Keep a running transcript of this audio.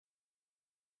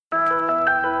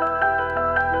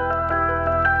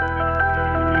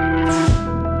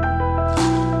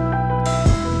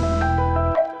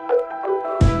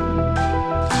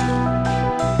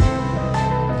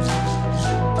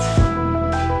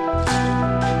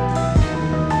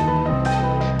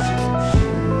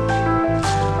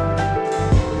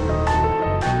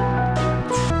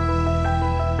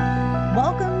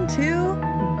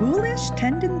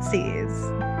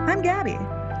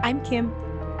Kim.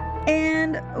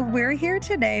 And we're here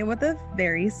today with a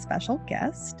very special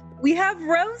guest. We have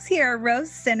Rose here,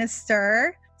 Rose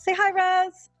Sinister. Say hi,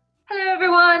 Rose. Hello,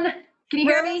 everyone. Can you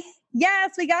hear me?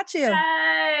 Yes, we got you.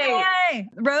 Hey. Yay.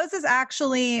 Rose is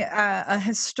actually a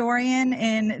historian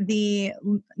in the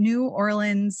New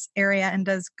Orleans area and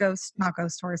does not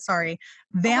ghost tours,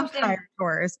 vampire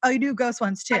tours. Oh, you do ghost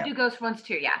ones too? I do ghost ones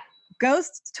too, yeah.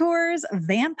 Ghost tours,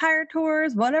 vampire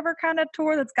tours, whatever kind of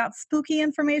tour that's got spooky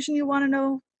information you want to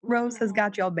know, Rose has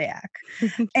got y'all back.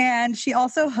 And she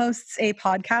also hosts a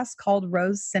podcast called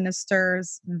Rose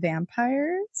Sinister's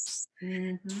Vampires.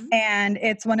 Mm-hmm. And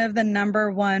it's one of the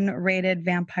 #1 rated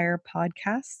vampire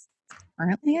podcasts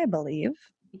currently, I believe.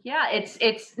 Yeah,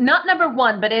 it's not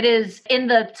 #1, but it is in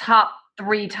the top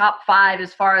 3, top 5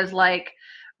 as far as like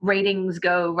ratings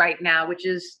go right now, which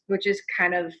is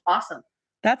kind of awesome.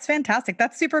 That's fantastic.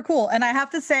 That's super cool. And I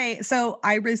have to say, so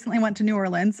I recently went to New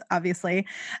Orleans, obviously.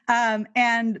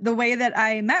 And the way that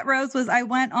I met Rose was I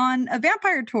went on a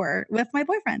vampire tour with my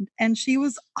boyfriend, and she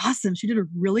was awesome. She did a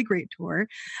really great tour.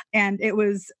 And it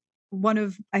was one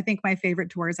of, I think, my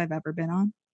favorite tours I've ever been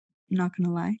on. I'm not going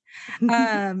to lie.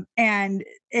 And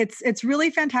it's really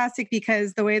fantastic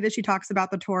because the way that she talks about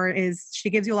the tour is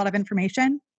she gives you a lot of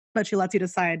information, but she lets you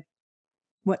decide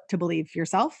what to believe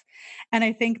yourself. And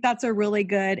I think that's a really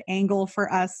good angle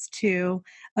for us to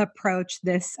approach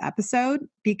this episode,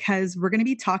 because we're going to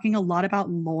be talking a lot about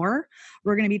lore.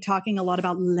 We're going to be talking a lot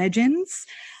about legends.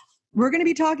 We're going to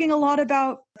be talking a lot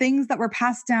about things that were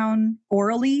passed down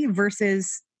orally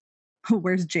versus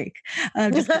where's Jake?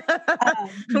 Where's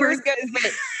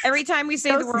Ghost? Every time we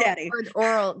say the word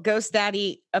oral, Ghost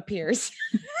Daddy appears.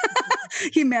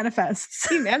 He manifests.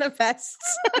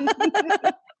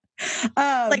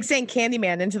 Like saying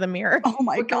Candyman into the mirror. Oh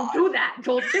my God.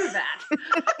 Don't do that.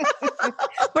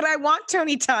 But I want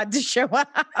Tony Todd to show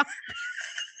up.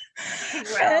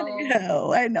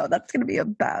 Anyhow, I know that's going to be a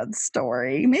bad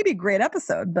story. Maybe a great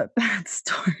episode, but bad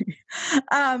story.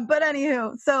 But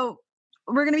anywho, so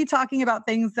we're going to be talking about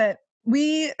things that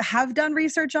we have done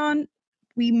research on.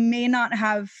 We may not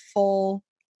have full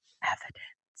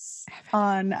evidence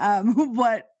on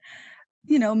what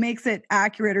makes it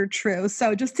accurate or true.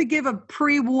 So just to give a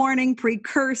pre-warning,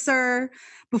 precursor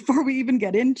before we even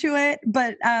get into it.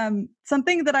 But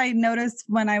something that I noticed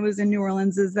when I was in New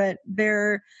Orleans is that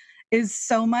there is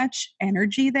so much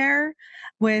energy there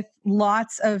with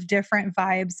lots of different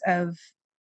vibes of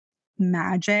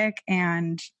magic,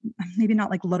 and maybe not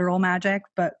like literal magic,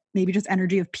 but maybe just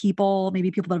energy of people,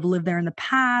 maybe people that have lived there in the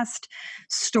past,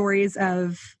 stories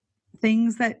of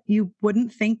things that you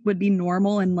wouldn't think would be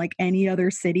normal in like any other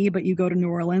city, but you go to New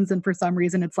Orleans and for some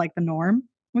reason it's like the norm,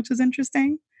 which is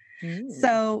interesting.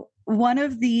 So one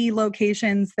of the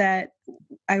locations that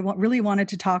I really wanted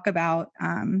to talk about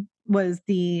was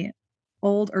the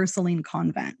old Ursuline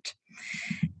convent.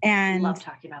 And I love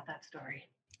talking about that story.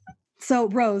 So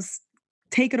Rose,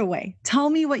 take it away. Tell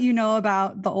me what you know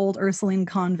about the old Ursuline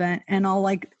convent, and I'll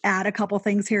like add a couple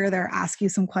things here or there, ask you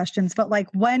some questions. But like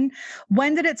when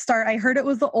did it start? I heard it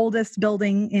was the oldest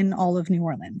building in all of New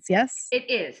Orleans. Yes? It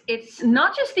is. It's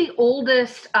not just the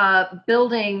oldest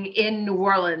building in New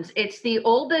Orleans. It's the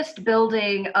oldest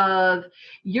building of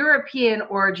European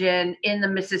origin in the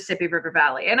Mississippi River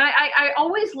Valley. And I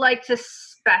always like to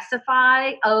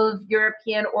specify of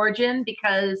European origin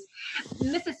because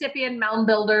Mississippian mound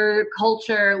builder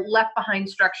culture left behind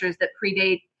structures that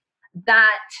predate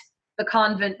the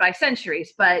convent by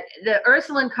centuries. But the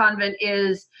Ursuline convent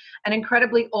is an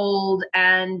incredibly old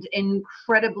and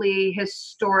incredibly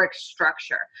historic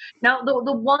structure. Now,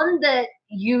 the one that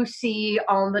you see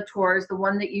on the tours, the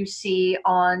one that you see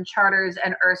on charters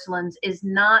and Ursulines is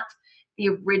not the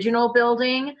original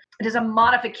building. It is a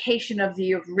modification of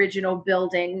the original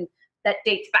building that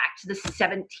dates back to the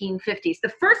 1750s.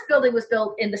 The first building was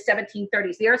built in the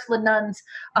 1730s. The Ursuline nuns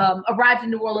arrived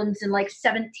in New Orleans in like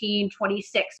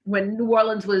 1726 when New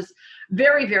Orleans was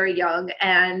very, very young,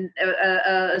 and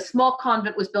a small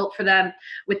convent was built for them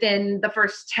within the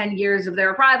first 10 years of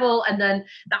their arrival, and then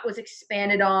that was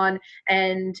expanded on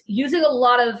and using a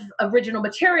lot of original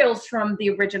materials from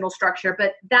the original structure,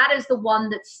 but that is the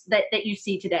one that you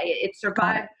see today. It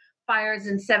survived fires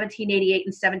in 1788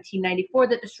 and 1794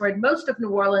 that destroyed most of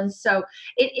New Orleans. So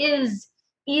it is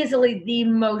easily the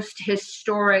most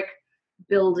historic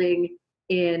building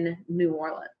in New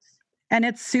Orleans. And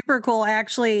it's super cool.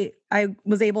 I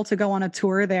was able to go on a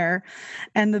tour there,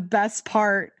 and the best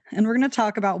part, and we're going to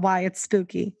talk about why it's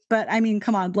spooky, but I mean,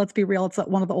 come on, let's be real. It's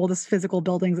one of the oldest physical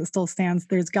buildings that still stands.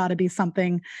 There's got to be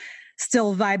something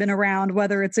still vibing around,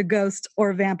 whether it's a ghost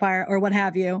or vampire or what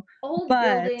have you. Old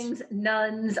buildings,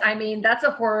 nuns. I mean, that's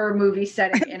a horror movie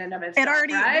setting in and of itself,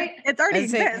 right? It already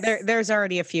exists. There's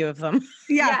already a few of them.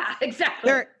 Yeah,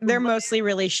 exactly. They're mostly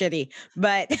really shitty,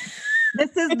 but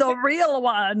this is the real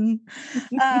one.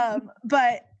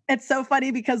 But it's so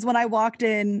funny because when I walked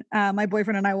in, my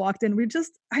boyfriend and I walked in, we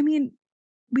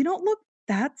don't look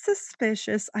that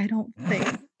suspicious, I don't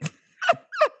think.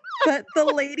 But the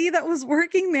lady that was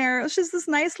working there, she's this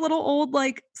nice little old,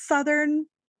 like Southern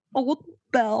old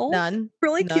belle. Nun.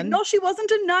 Really cute. No, she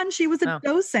wasn't a nun. She was a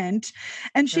docent.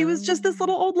 And she was just this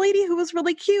little old lady who was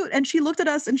really cute. And she looked at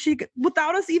us and she,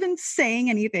 without us even saying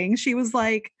anything, she was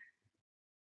like,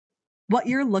 "What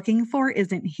you're looking for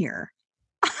isn't here."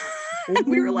 And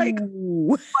we were like,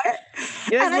 "What?"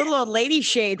 There's a little old lady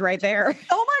shade right there.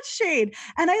 So much shade.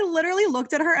 And I literally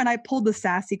looked at her and I pulled the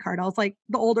sassy card. I was like,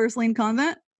 "The old Ursuline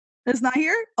convent is not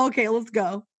here? Okay, let's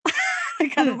go." I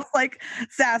kind of was like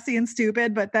sassy and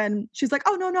stupid, but then she's like,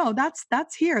 "Oh, no,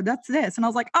 that's here. That's this." And I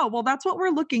was like, "Oh, well, that's what we're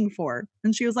looking for."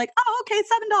 And she was like, "Oh, okay,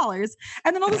 $7.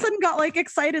 And then all of a sudden got like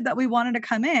excited that we wanted to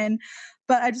come in.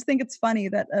 But I just think it's funny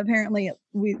that apparently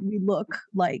we look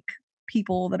like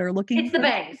people that are looking. It's the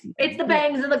bangs. It's the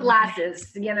bangs and the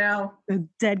glasses, you know. A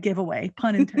dead giveaway,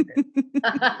 pun intended.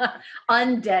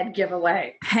 Undead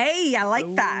giveaway. Hey, I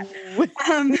like that.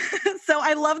 So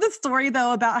I love the story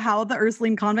though about how the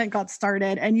Ursuline convent got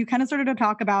started, and you kind of started to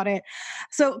talk about it.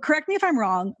 So correct me if I'm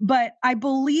wrong, but I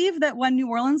believe that when New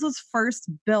Orleans was first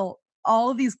built, all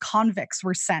of these convicts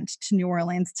were sent to New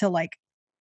Orleans to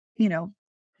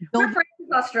build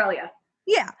Australia.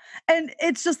 Yeah. And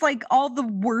it's just like all the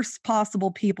worst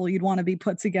possible people you'd want to be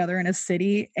put together in a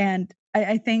city. And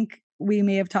I think we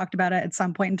may have talked about it at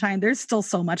some point in time. There's still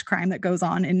so much crime that goes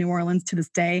on in New Orleans to this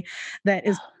day that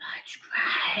is so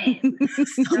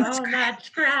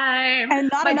much crime. And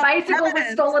not my bicycle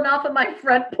was stolen off of my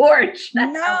front porch.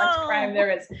 That's how much crime there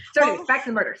is. So anyways, back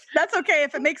to the murders. That's okay.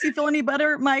 If it makes you feel any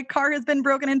better, my car has been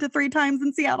broken into 3 times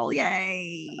in Seattle.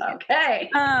 Yay.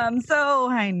 Okay. So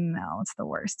I know it's the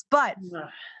worst. But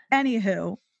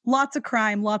anywho, lots of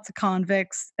crime, lots of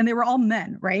convicts, and they were all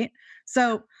men, right?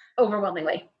 So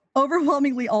overwhelmingly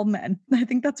all men. I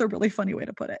think that's a really funny way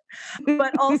to put it.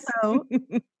 But also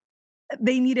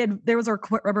there was a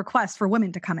request for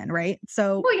women to come in, right?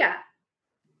 So yeah.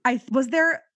 I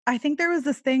think there was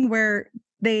this thing where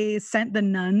they sent the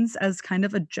nuns as kind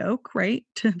of a joke, right?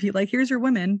 To be like, here's your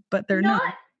women, but they're not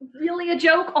really a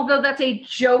joke, although that's a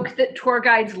joke that tour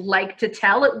guides like to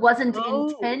tell. It wasn't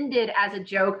intended as a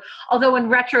joke, although in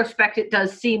retrospect it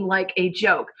does seem like a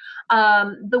joke.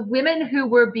 The women who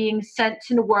were being sent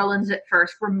to New Orleans at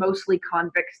first were mostly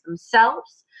convicts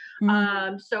themselves.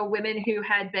 So women who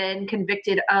had been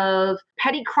convicted of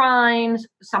petty crimes.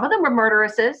 Some of them were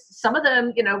murderesses. Some of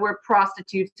them, were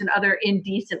prostitutes and other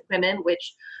indecent women,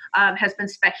 which has been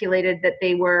speculated that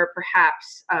they were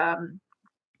perhaps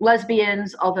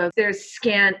lesbians, although there's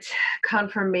scant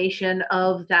confirmation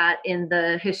of that in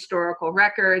the historical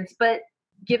records. But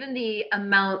given the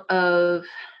amount of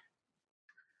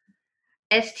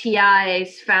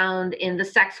STIs found in the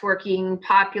sex working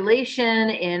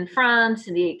population in France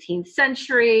in the 18th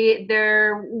century,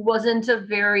 there wasn't a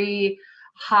very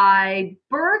high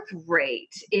birth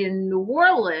rate in New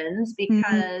Orleans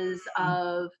because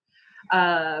of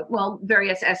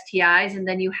various STIs. And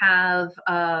then you have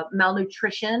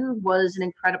malnutrition was an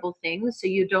incredible thing. So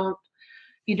you don't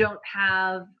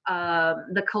have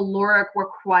the caloric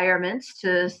requirements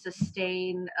to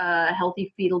sustain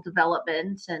healthy fetal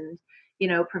development and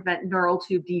prevent neural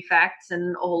tube defects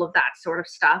and all of that sort of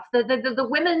stuff. The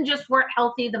women just weren't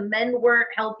healthy. The men weren't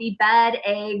healthy. Bad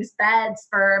eggs, bad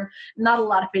sperm, not a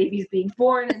lot of babies being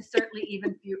born, and certainly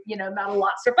even not a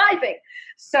lot surviving.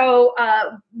 So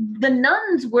the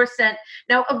nuns were sent.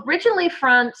 Now, originally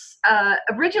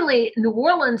New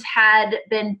Orleans had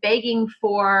been begging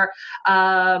for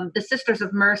the Sisters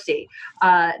of Mercy,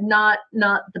 not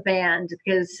the band,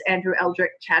 because Andrew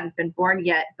Eldritch hadn't been born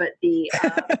yet, but the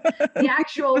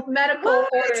actual medical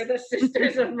order, the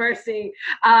Sisters of Mercy.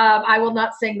 I will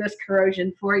not sing this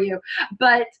corrosion for you,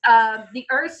 but the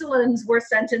Ursulines were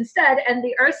sent instead, and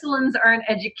the Ursulines are an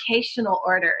educational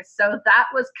order. So that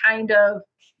was kind of,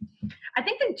 I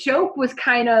think the joke was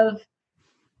kind of,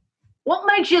 what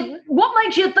makes you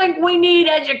think we need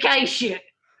education?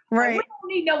 Right. We don't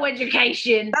need no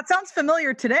education. That sounds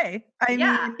familiar today. I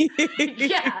mean.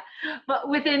 Yeah. But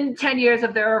within 10 years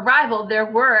of their arrival, there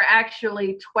were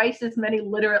actually twice as many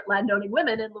literate landowning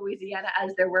women in Louisiana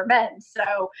as there were men.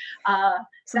 So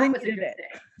they needed it.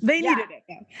 They needed it.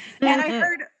 Yeah.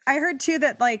 And I heard too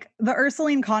that like the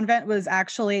Ursuline convent was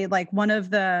actually like one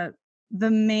of the the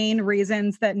main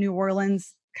reasons that New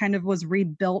Orleans kind of was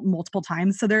rebuilt multiple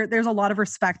times. So there's a lot of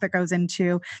respect that goes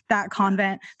into that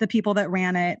convent, the people that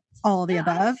ran it, all of the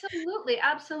above.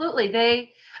 Absolutely.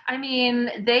 They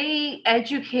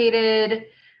educated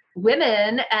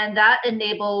women, and that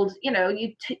enabled,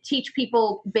 you teach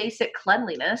people basic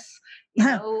cleanliness.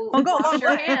 Wash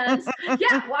your hands.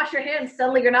 Yeah, wash your hands.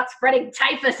 Suddenly you're not spreading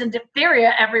typhus and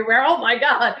diphtheria everywhere. Oh my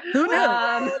God. Who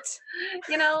knew?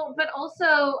 But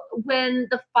also when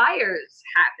the fires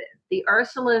happened, the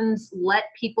Ursulines let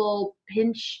people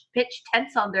pitch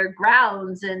tents on their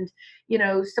grounds and,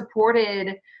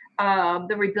 supported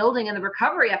the rebuilding and the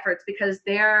recovery efforts because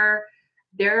their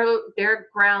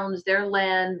grounds, their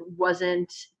land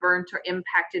wasn't burnt or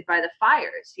impacted by the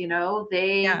fires.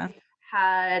 They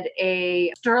had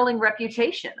a sterling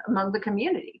reputation among the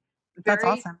community. That's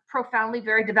awesome. Profoundly,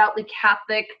 very devoutly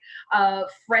Catholic,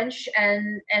 French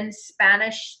and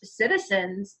Spanish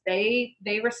citizens. They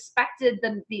respected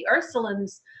the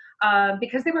Ursulines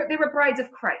because they were brides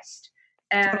of Christ,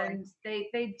 and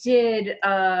they did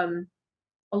a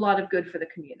lot of good for the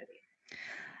community.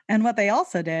 And what they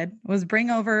also did was bring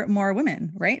over more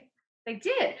women, right? They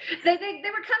did. They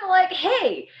were kind of like,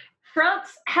 hey,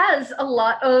 France has a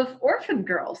lot of orphan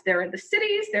girls. They're in the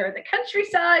cities, they're in the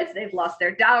countrysides, they've lost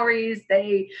their dowries,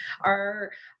 they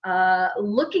are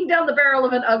looking down the barrel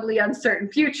of an ugly,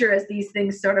 uncertain future as these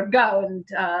things sort of go, and,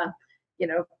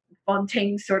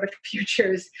 Fontaine sort of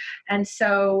futures. And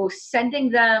so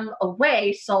sending them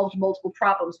away solved multiple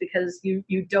problems because you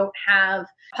don't have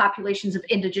populations of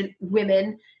indigent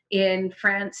women in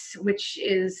France, which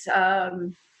is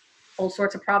all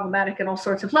sorts of problematic and all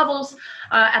sorts of levels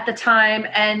at the time.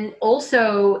 And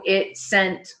also it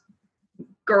sent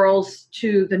girls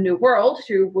to the New World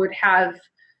who would have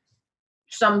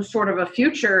some sort of a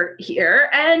future here.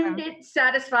 And it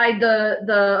satisfied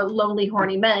the lonely,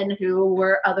 horny men who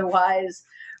were otherwise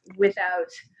without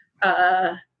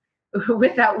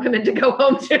women to go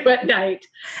home to at night.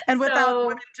 And without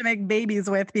women to make babies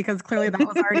with, because clearly that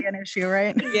was already an issue,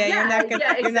 right? You're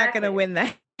not gonna win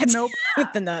that. Nope.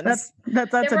 With the nuns.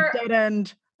 That's a dead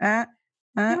end. There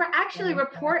were actually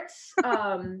reports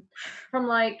from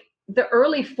like the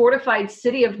early fortified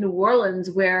city of New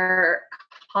Orleans where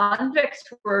convicts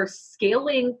were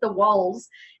scaling the walls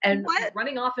and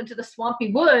running off into the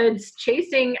swampy woods,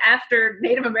 chasing after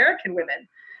Native American women.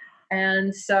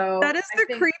 And so that is the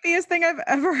creepiest thing I've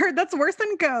ever heard. That's worse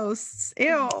than ghosts.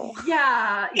 Ew.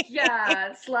 Yeah.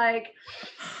 It's like,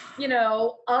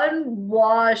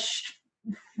 unwashed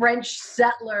French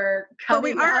settler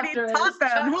coming after this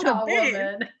Choctaw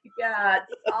woman. Yeah,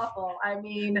 it's awful. I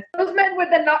mean, those men would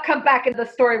then not come back, and the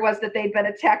story was that they'd been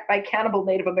attacked by cannibal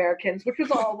Native Americans, which was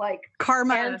all like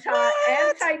karma,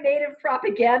 anti-Native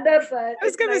propaganda. But I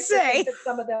was going to say that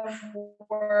some of them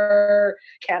were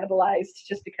cannibalized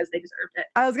just because they deserved it.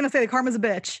 I was going to say the karma's a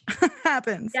bitch.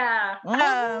 Happens. Yeah.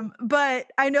 But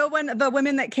I know when the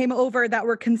women that came over that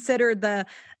were considered the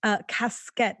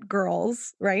casquette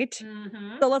girls, right?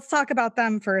 Mm-hmm. So let's talk about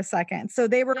them for a second. So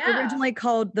they were originally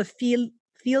called the fil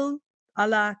à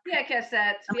la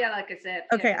cassette.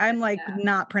 Okay, I'm like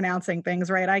not pronouncing things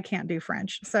right. I can't do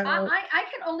French. So I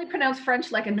can only pronounce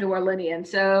French like a New Orleanian.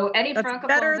 So any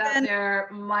francophones out there,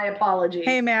 my apologies.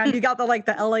 Hey man, you got the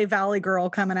LA Valley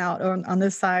girl coming out on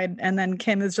this side, and then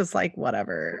Kim is just like,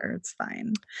 whatever, it's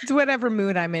fine. It's whatever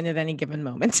mood I'm in at any given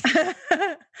moment.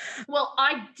 Well,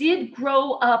 I did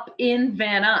grow up in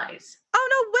Van Nuys.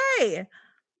 Oh, no way.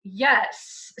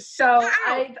 Yes. So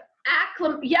I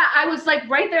was like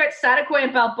right there at Saticoy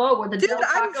and Balboa where the Del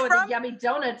Taco and the Yummy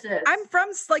Donuts is. I'm from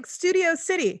like Studio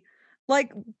City,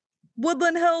 like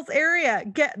Woodland Hills area.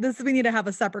 Get this. We need to have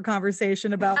a separate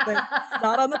conversation about this.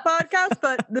 Not on the podcast,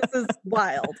 but this is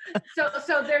wild.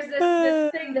 So there's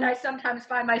this thing that I sometimes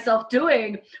find myself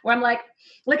doing where I'm like,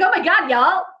 oh my God,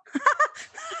 y'all.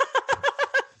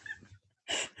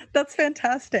 That's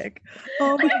fantastic.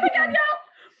 Oh my God, y'all.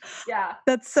 Yeah.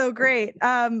 That's so great.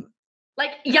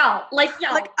 Like y'all. Like,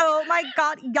 oh my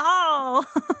God, y'all.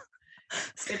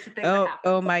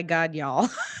 Oh my God, y'all.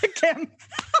 Kim.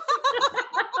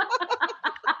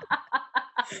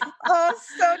 Oh,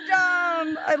 so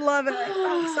dumb. I love it.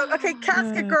 Okay,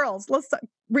 casket girls. Let's talk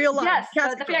real life. Yes,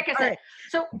 casket the cassette. Right.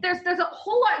 So there's a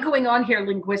whole lot going on here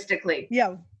linguistically.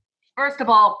 Yeah. First of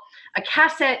all, a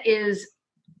cassette is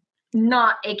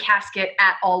not a casket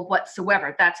at all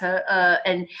whatsoever. That's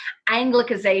an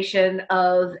Anglicization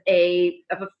of a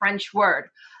French word.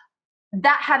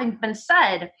 That having been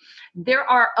said, there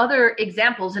are other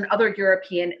examples in other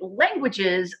European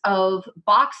languages of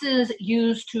boxes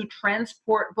used to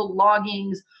transport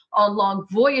belongings on long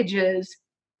voyages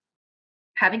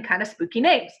having kind of spooky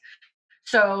names.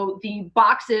 So the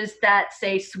boxes that,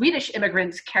 say, Swedish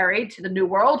immigrants carried to the New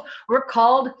World were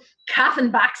called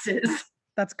Kaffenboxes.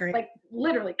 That's great. Like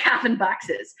literally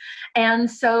Kaffenboxes. And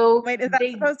so wait, is that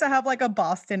supposed to have like a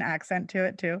Boston accent to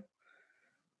it too?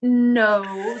 No,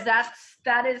 that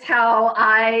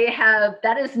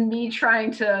is me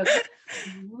trying to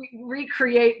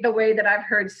recreate the way that I've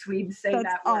heard Swedes say that word.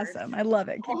 That's awesome. I love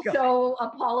it. Keep going.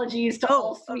 Apologies to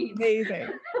all Swedes. Amazing.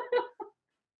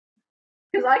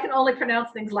 Because I can only pronounce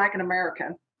things Latin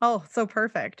American. Oh, so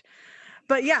perfect.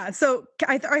 But yeah, so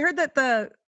I heard that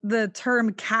the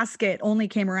term casket only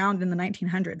came around in the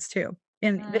 1900s too,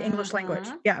 in the English language.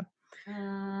 Yeah.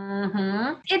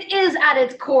 Mm-hmm. It is at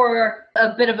its core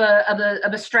a bit of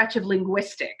a stretch of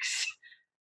linguistics,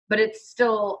 but it's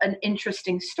still an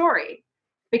interesting story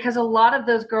because a lot of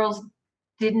those girls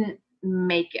didn't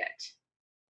make it.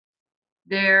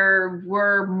 There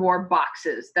were more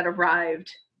boxes that arrived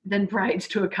than brides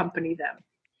to accompany them.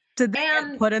 Did they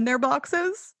get put in their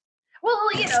boxes?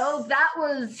 Well, you know, that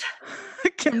was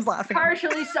Kim's laughing.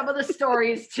 Partially some of the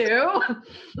stories too.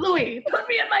 Louis, put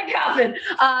me in my coffin.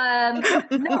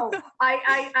 No,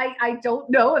 I don't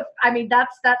know if, I mean,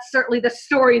 that's certainly the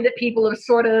story that people have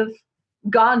sort of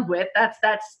gone with. That's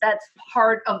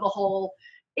part of the whole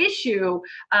issue,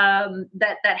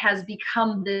 that has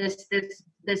become this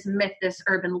myth, this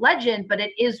urban legend, but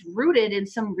it is rooted in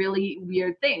some really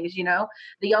weird things. You know,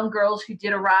 the young girls who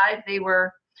did arrive, they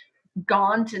were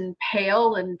gaunt and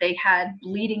pale, and they had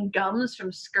bleeding gums from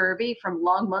scurvy from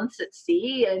long months at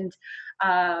sea, and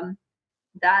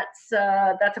that's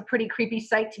a pretty creepy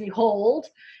sight to behold.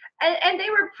 And they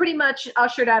were pretty much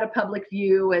ushered out of public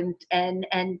view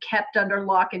and kept under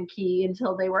lock and key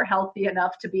until they were healthy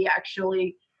enough to be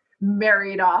actually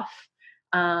married off.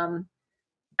 And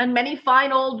many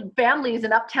fine old families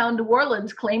in uptown New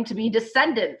Orleans claim to be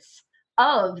descendants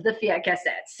of the Filles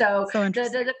Cassettes. So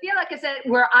the Filles Cassettes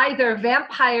were either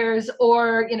vampires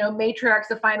or, you know, matriarchs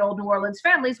of fine old New Orleans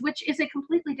families, which is a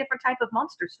completely different type of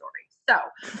monster story. So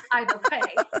either way.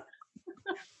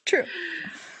 True.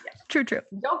 Yeah. True.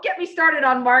 Don't get me started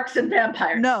on marks and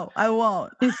vampires. No, I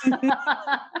won't.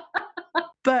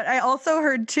 But I also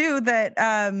heard too that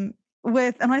and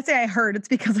when I say I heard, it's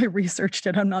because I researched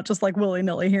it. I'm not just like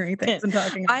willy-nilly hearing things and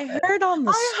talking about I heard on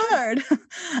the I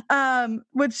heard.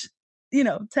 Which, you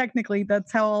know, technically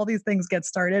that's how all these things get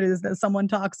started, is that someone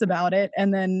talks about it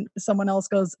and then someone else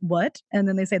goes, what? And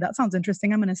then they say, that sounds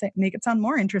interesting. I'm going to make it sound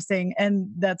more interesting. And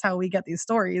that's how we get these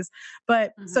stories.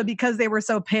 But so because they were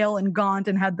so pale and gaunt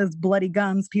and had those bloody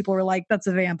gums, people were like, that's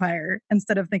a vampire,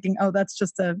 instead of thinking, oh, that's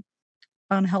just a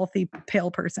unhealthy pale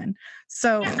person.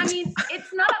 So yeah, I mean,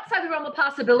 it's not outside the realm of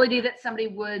possibility that somebody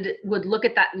would look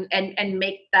at that and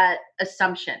make that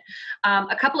assumption.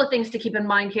 A couple of things to keep in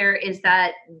mind here is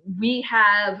that we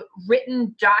have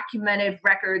written, documented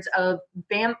records of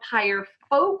vampire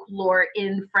folklore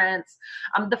in France.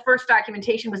 The first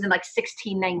documentation was in like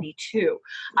 1692.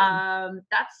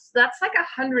 That's like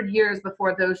 100 years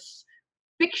before those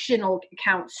fictional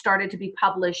accounts started to be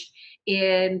published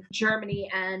in Germany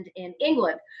and in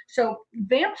England. So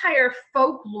vampire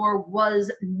folklore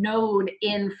was known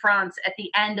in France at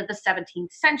the end of the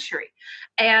 17th century.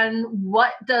 And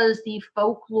what does the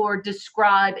folklore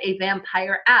describe a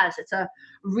vampire as? It's a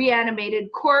reanimated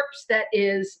corpse that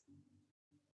is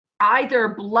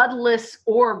either bloodless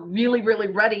or really, really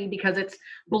ruddy because it's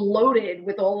bloated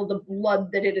with all of the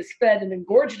blood that it has fed and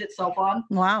engorged itself on.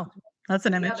 Wow, that's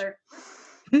an image.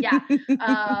 Yeah.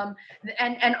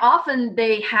 And often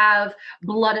they have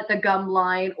blood at the gum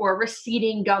line or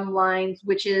receding gum lines,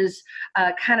 which is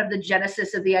kind of the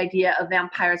genesis of the idea of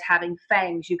vampires having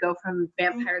fangs. You go from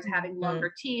vampires having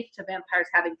longer teeth to vampires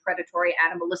having predatory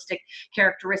animalistic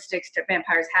characteristics to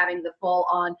vampires having the full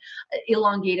on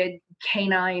elongated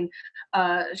canine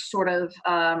sort of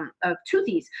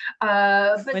toothies.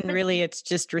 When really it's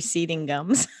just receding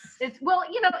gums.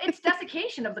 It's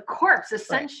desiccation of the corpse,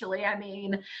 essentially. Right. I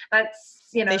mean, that's,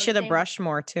 you know. They should have brushed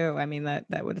more too. I mean, that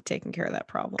would have taken care of that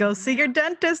problem. Go see your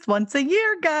dentist once a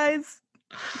year, guys.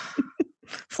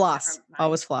 Floss.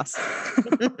 Always floss.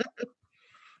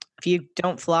 If you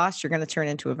don't floss, you're going to turn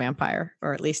into a vampire,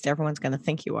 or at least everyone's going to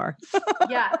think you are.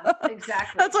 Yeah,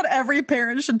 exactly. That's what every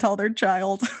parent should tell their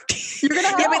child. You're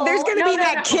gonna but there's going to be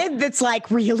that kid that's like,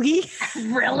 really?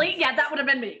 Really? Yeah, that would have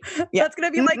been me. Yeah. That's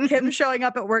going to be like Kim showing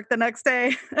up at work the next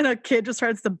day and a kid just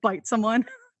tries to bite someone.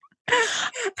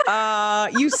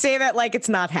 You say that like it's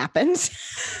not happened.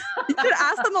 You should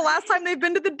ask them the last time they've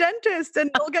been to the dentist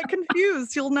and they'll get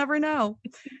confused. You'll never know.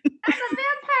 That's a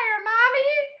vampire,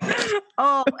 mommy.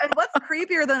 Oh, and what's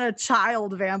creepier than a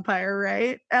child vampire,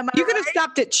 right? You could have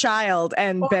stopped at child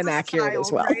and been accurate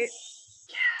as well. Right?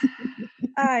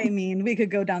 I mean, we could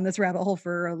go down this rabbit hole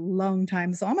for a long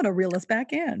time, so I'm going to reel us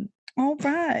back in. All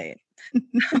right.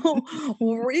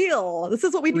 Real. This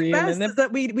is what we do best, is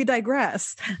that we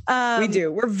digress. We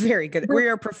do. We're very good. We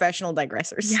are professional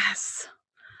digressors. Yes.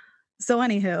 So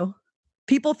anywho,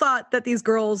 people thought that these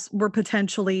girls were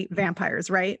potentially vampires,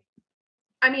 right?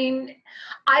 I mean,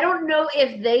 I don't know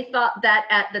if they thought that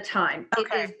at the time.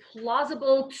 Okay. It is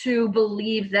plausible to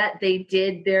believe that they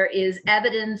did. There is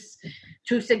evidence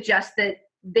to suggest that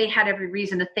they had every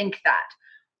reason to think that.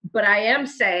 But I am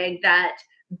saying that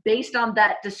based on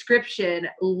that description,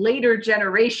 later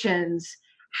generations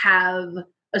have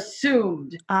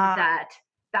assumed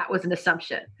that was an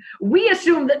assumption. We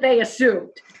assume that they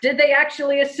assumed. Did they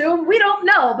actually assume? We don't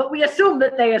know, but we assume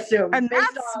that they assumed. And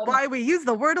that's why we use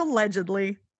the word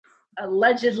allegedly.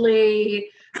 Allegedly,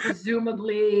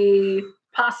 presumably,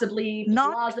 possibly,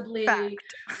 not plausibly. Fact.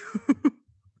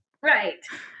 Right.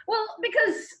 Well,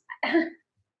 because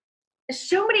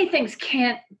so many things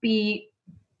can't be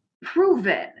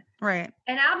proven. Right.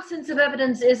 And absence of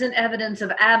evidence isn't evidence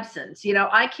of absence. You know,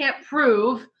 I can't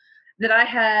prove that I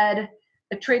had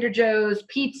a Trader Joe's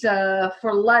pizza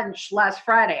for lunch last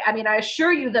Friday. I mean, I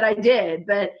assure you that I did,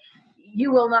 but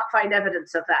you will not find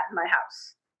evidence of that in my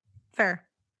house. Fair.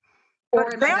 Or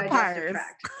But in my vampires.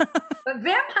 digestive tract. But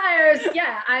vampires,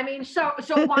 yeah. I mean, so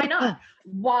why not?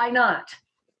 Why not?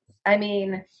 I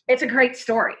mean, it's a great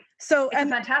story. So, it's a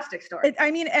fantastic story.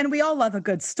 And we all love a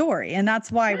good story, and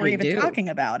that's why we're even talking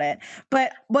about it.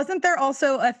 But wasn't there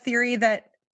also a theory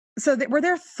that, were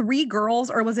there 3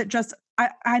 girls, or was it just,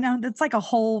 I know that's like a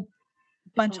whole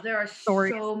bunch there are of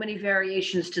stories. So many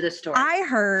variations to this story. I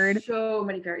heard so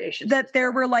many variations that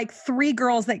there were like 3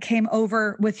 girls that came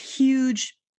over with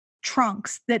huge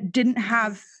trunks that didn't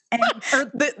have any,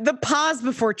 or the pause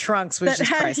before trunks was that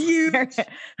just had priceless. huge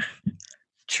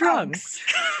trunks.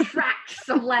 Tracks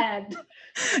of land.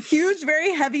 Huge,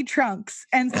 very heavy trunks.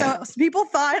 And so people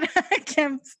thought,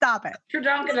 Kim, stop it. They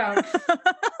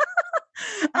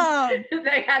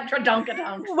had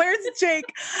tradunkadunks. Where's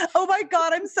Jake? Oh my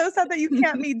God, I'm so sad that you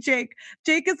can't meet Jake.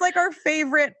 Jake is like our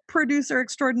favorite producer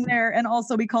extraordinaire, and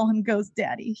also we call him Ghost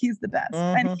Daddy. He's the best.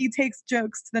 And he takes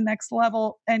jokes to the next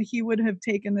level, and he would have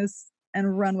taken this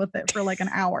and run with it for like an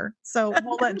hour. So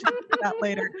we'll let Jake do that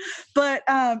later. But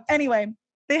anyway,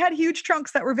 they had huge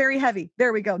trunks that were very heavy.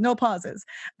 There we go. No pauses.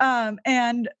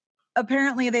 And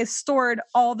apparently they stored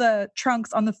all the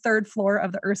trunks on the 3rd floor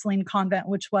of the Ursuline convent,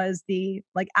 which was the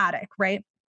like attic, right?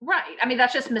 Right. I mean,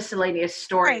 that's just miscellaneous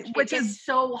storage, right, which is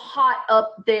so hot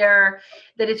up there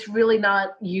that it's really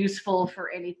not useful for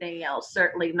anything else.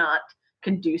 Certainly not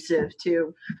conducive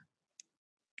to,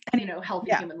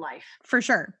 healthy human life. For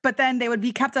sure. But then they would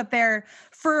be kept up there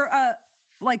for a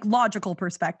like logical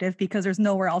perspective, because there's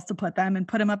nowhere else to put them, and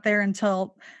put them up there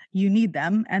until you need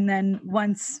them. And then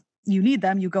once you need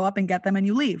them, you go up and get them and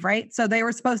you leave, right? So they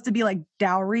were supposed to be like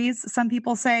dowries, some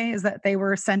people say, is that they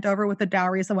were sent over with a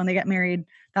dowry. So when they get married,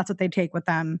 that's what they take with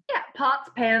them. Yeah,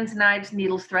 pots, pans, knives,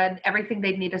 needles, thread, everything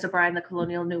they'd need as a bride in the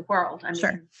colonial New World. I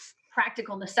mean,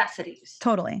 practical necessities.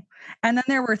 Totally. And then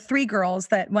there were 3 girls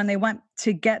that when they went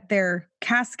to get their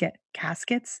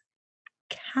cassettes,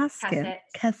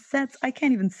 I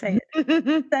can't even say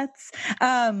it.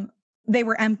 They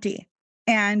were empty.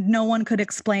 And no one could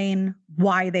explain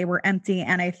why they were empty.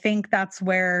 And I think that's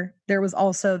where there was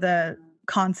also the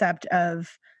concept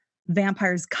of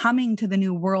vampires coming to the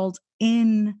New World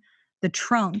in the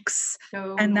trunks.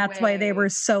 And that's why they were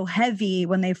so heavy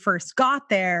when they first got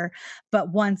there. But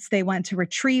once they went to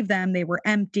retrieve them, they were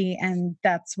empty. And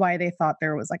that's why they thought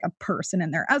there was like a person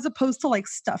in there, as opposed to like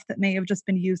stuff that may have just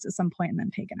been used at some point and then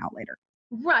taken out later.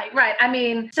 Right. I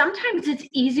mean, sometimes it's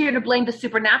easier to blame the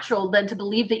supernatural than to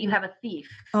believe that you have a thief.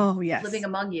 Oh, yes. Living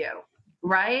among you.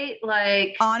 Right?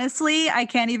 Like, honestly, I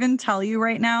can't even tell you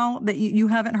right now that you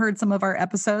haven't heard some of our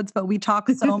episodes, but we talk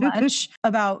so much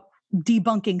about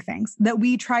debunking things that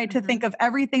we try to think of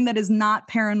everything that is not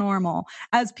paranormal.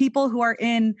 As people who are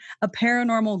in a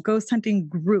paranormal ghost hunting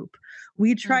group,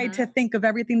 we try to think of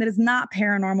everything that is not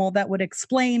paranormal that would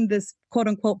explain this quote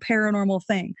unquote paranormal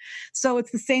thing. So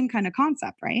it's the same kind of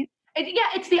concept, right?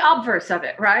 It's the obverse of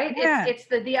it, right? Yeah. It's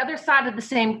the other side of the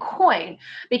same coin,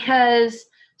 because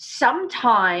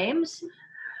sometimes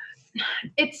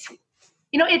it's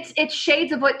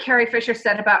shades of what Carrie Fisher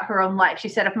said about her own life. She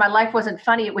said, if my life wasn't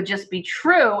funny, it would just be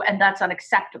true. And that's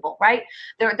unacceptable, right?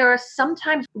 There are some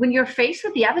times when you're faced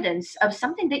with the evidence of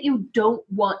something that you don't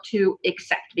want to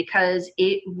accept because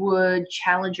it would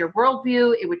challenge your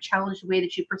worldview. It would challenge the way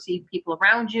that you perceive people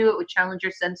around you. It would challenge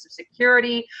your sense of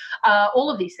security, all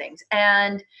of these things.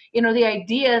 And, the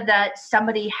idea that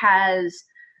somebody has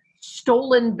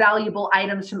stolen valuable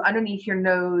items from underneath your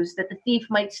nose, that the thief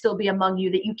might still be among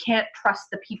you, that you can't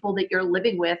trust the people that you're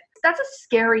living with. That's a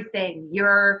scary thing.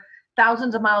 You're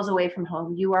thousands of miles away from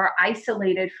home. You are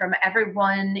isolated from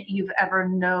everyone you've ever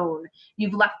known.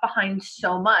 You've left behind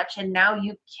so much, and now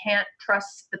you can't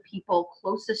trust the people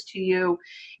closest to you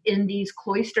in these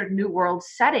cloistered New World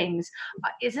settings.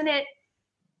 Isn't it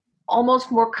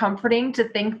almost more comforting to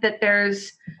think that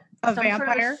there's a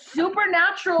vampire, some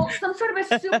sort of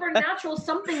a supernatural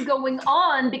something going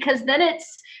on, because then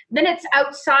it's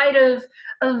outside of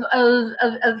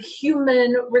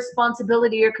human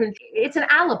responsibility or it's an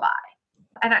alibi.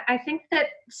 And I think that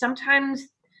sometimes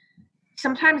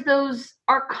those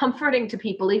are comforting to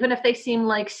people, even if they seem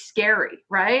like scary,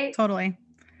 right? Totally.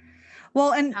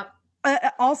 Well, and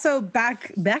also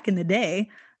back in the day,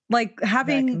 like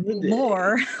having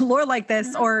lore like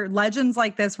this or legends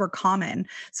like this were common.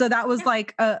 So that was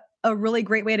like a really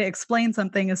great way to explain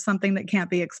something is something that can't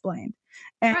be explained.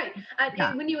 And,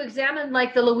 right. When you examine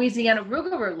like the Louisiana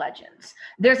Rougarou legends,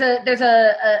 there's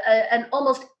an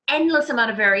almost endless amount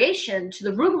of variation to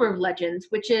the Rougarou legends,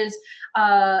 which is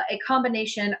a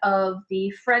combination of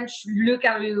the French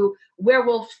loup-garou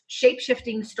werewolf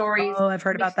shape-shifting stories. Oh, I've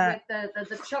heard about that.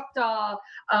 The Choctaw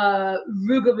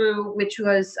Rougarou, which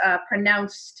was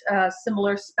pronounced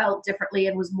similar, spelt differently,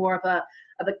 and was more of a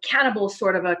cannibal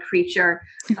sort of a creature.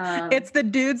 It's the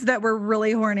dudes that were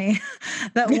really horny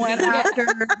that went after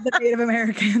the Native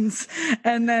Americans,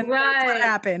 and then that's what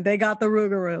happened. They got the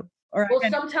Rougarou.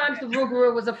 Sometimes the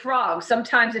Rougarou was a frog.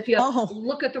 Sometimes if you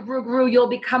look at the Rougarou, you'll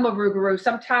become a Rougarou.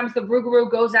 Sometimes the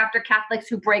Rougarou goes after Catholics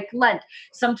who break Lent.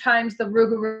 Sometimes the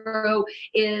Rougarou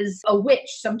is a witch.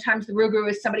 Sometimes the Rougarou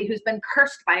is somebody who's been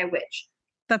cursed by a witch.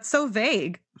 That's so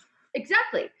vague.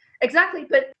 Exactly.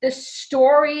 But the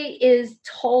story is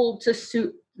told to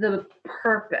suit the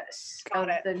purpose of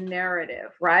the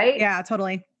narrative, right? Yeah,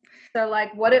 totally. So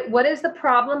like what is the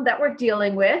problem that we're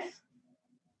dealing with?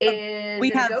 Is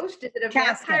it a ghost? Is it a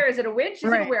vampire? Is it a witch? Is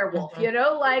it a werewolf? You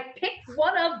know, like pick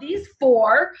one of these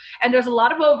four, and there's a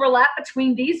lot of overlap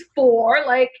between these four.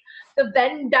 Like the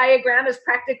Venn diagram is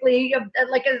practically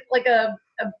like a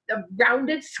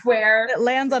rounded square. It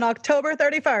lands on October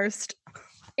 31st.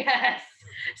 Yes.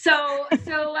 So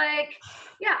like,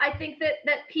 yeah, I think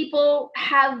that people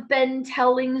have been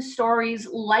telling stories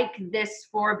like this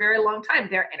for a very long time.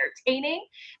 They're entertaining.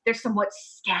 They're somewhat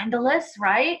scandalous,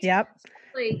 right? Yep.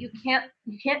 You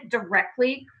can't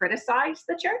directly criticize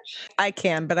the church. I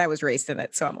can, but I was raised in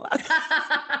it, so I'm allowed.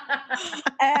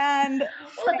 And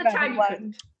well, at the time you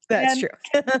couldn't. That's true.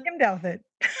 Kim dealt with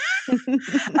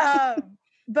it.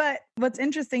 But what's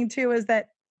interesting too is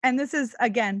that, and this is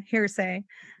again hearsay,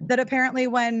 that apparently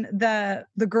when the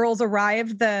girls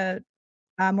arrived, the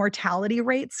mortality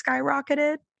rate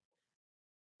skyrocketed.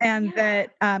 And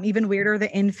that even weirder,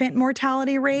 the infant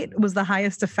mortality rate was the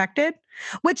highest affected,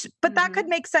 but that could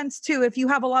make sense too. If you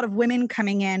have a lot of women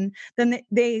coming in, then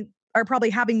they are probably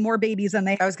having more babies than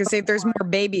they. I was going to say, if there's more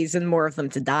babies and more of them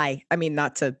to die. I mean,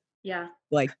 not to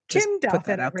like just put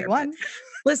that out everyone. There.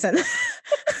 Listen,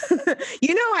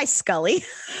 you know I Scully.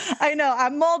 I know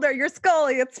I'm Mulder. You're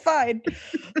Scully. It's fine.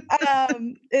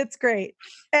 It's great.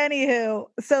 Anywho,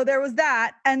 so there was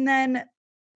that, and then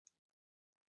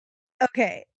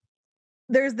okay.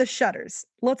 There's the shutters.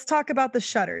 Let's talk about the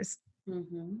shutters.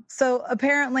 Mm-hmm. So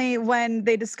apparently when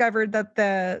they discovered that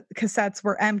the cassettes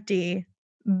were empty,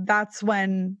 that's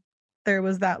when there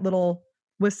was that little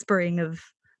whispering of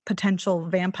potential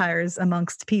vampires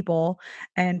amongst people,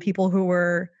 and people who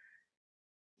were,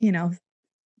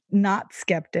 not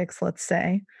skeptics, let's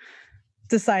say,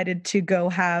 decided to go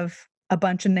have a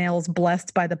bunch of nails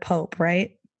blessed by the Pope,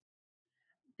 right?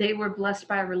 They were blessed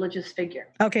by a religious figure.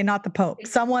 Okay, not the Pope.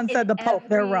 Someone said the Pope.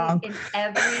 They're wrong. In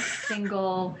every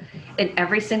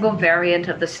single variant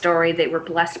of the story, they were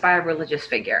blessed by a religious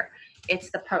figure.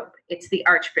 It's the Pope. It's the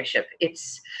Archbishop.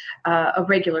 It's a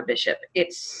regular bishop.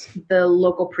 It's the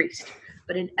local priest.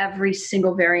 But in every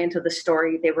single variant of the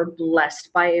story, they were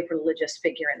blessed by a religious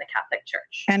figure in the Catholic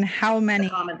Church. And how many?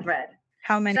 The common thread.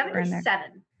 How many are in there?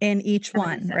 77. In each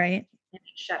one, right? In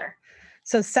each shutter.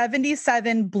 So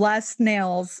 77 blessed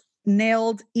nails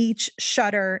nailed each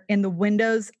shutter in the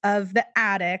windows of the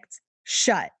attic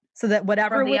shut, so that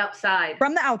whatever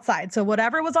from the outside. So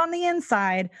whatever was on the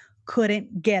inside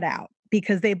couldn't get out,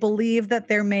 because they believe that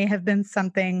there may have been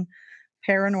something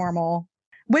paranormal,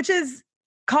 which is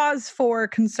cause for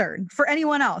concern for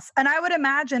anyone else. And I would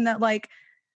imagine that like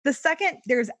the second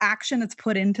there's action that's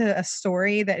put into a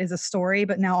story that is a story,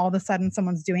 but now all of a sudden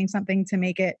someone's doing something to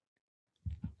make it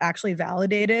actually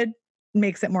validated,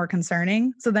 makes it more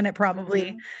concerning. So then it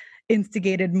probably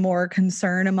instigated more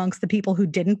concern amongst the people who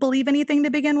didn't believe anything to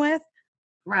begin with.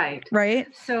 Right. Right.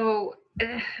 So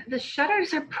the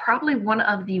shutters are probably one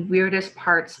of the weirdest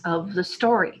parts of the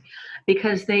story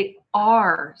because they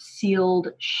are sealed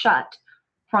shut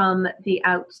from the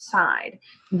outside.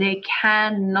 They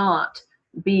cannot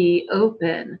be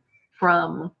open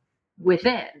from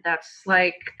within. That's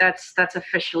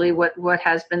officially what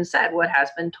has been said, what has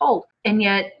been told. And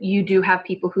yet you do have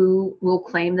people who will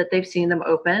claim that they've seen them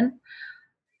open.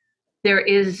 There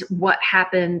is what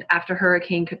happened after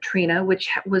Hurricane Katrina, which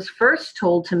was first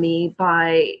told to me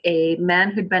by a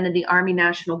man who'd been in the Army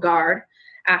National Guard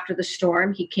after the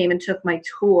storm. He came and took my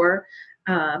tour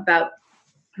about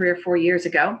 3 or 4 years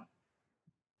ago.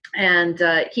 And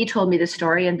he told me the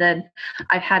story. And then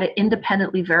I've had it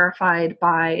independently verified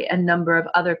by a number of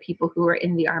other people who are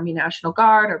in the Army National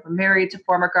Guard or were married to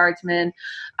former guardsmen,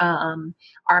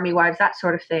 Army wives, that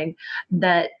sort of thing,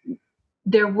 that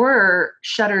there were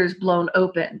shutters blown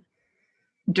open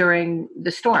during the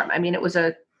storm. I mean, it was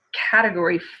a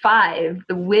Category 5.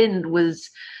 The wind was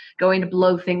going to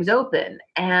blow things open.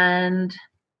 And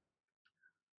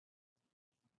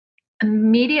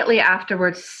immediately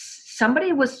afterwards,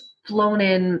 somebody was flown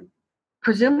in,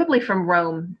 presumably from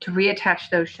Rome, to reattach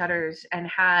those shutters and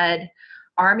had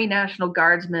Army National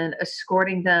Guardsmen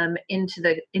escorting them into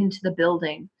the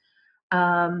building.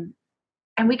 And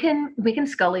we can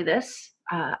scully this.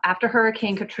 After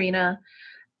Hurricane Katrina,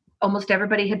 almost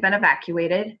everybody had been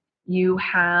evacuated. You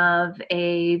have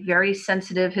a very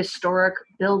sensitive historic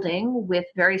building with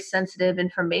very sensitive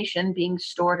information being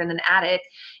stored in an attic.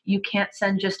 You can't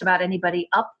send just about anybody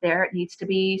up there. It needs to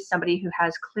be somebody who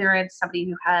has clearance, somebody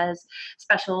who has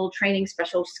special training,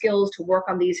 special skills to work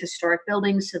on these historic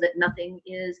buildings so that nothing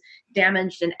is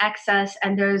damaged in excess.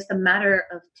 And there's the matter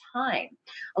of time.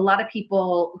 A lot of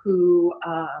people who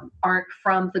aren't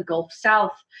from the Gulf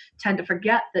South tend to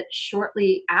forget that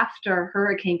shortly after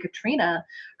Hurricane Katrina,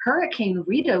 Hurricane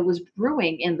Rita was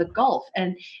brewing in the Gulf,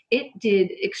 and it did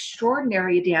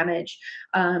extraordinary damage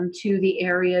to the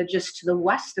area just to the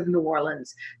west of New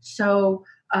Orleans. So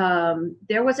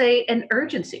there was an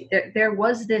urgency. There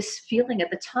was this feeling at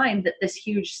the time that this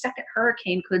huge second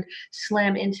hurricane could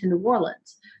slam into New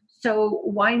Orleans. So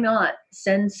why not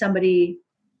send somebody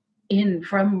in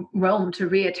from Rome to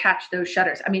reattach those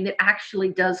shutters? I mean, it actually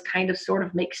does kind of sort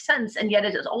of make sense, and yet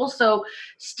it is also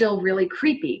still really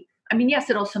creepy. I mean, yes,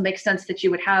 it also makes sense that you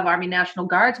would have Army National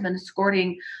Guardsmen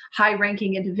escorting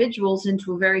high-ranking individuals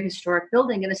into a very historic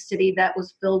building in a city that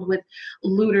was filled with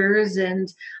looters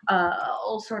and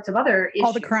all sorts of other issues.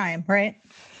 All the crime, right?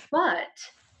 But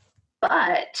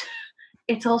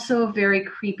it's also a very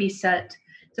creepy set.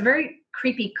 It's a very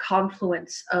creepy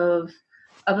confluence of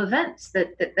events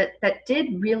that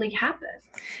did really happen.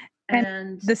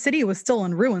 And the city was still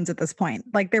in ruins at this point.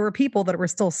 Like, there were people that were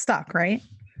still stuck, right?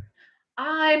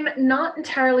 I'm not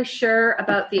entirely sure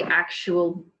about the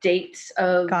actual dates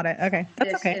of Got it. Okay.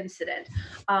 That's this okay. incident.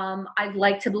 I'd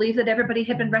like to believe that everybody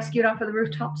had been rescued off of the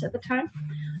rooftops at the time,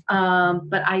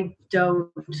 but I don't.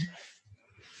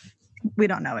 We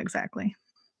don't know exactly.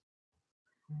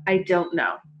 I don't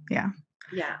know. Yeah.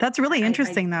 Yeah. That's really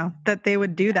interesting, though, that they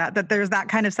would do that there's that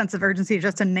kind of sense of urgency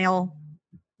just to nail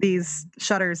these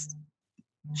shutters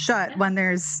shut when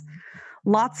there's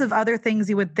lots of other things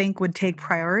you would think would take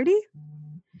priority.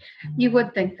 You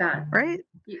would think that. Right.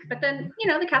 But then,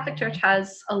 the Catholic Church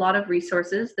has a lot of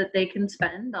resources that they can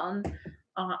spend on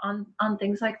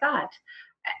things like that.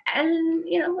 And,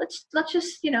 let's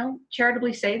just,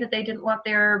 charitably say that they didn't want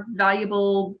their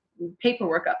valuable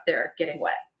paperwork up there getting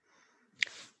wet.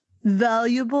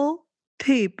 Valuable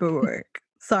paperwork.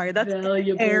 Sorry, that's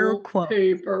valuable air quote.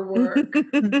 Paperwork.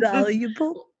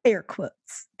 Valuable air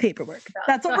quotes paperwork.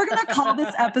 That's what we're going to call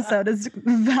this episode, is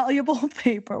valuable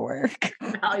paperwork.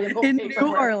 Valuable in paperwork.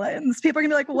 New Orleans. People are going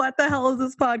to be like, what the hell is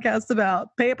this podcast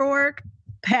about? Paperwork?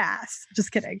 Pass.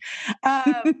 Just kidding.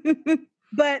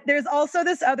 But there's also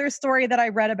this other story that I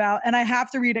read about, and I have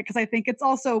to read it because I think it's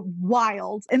also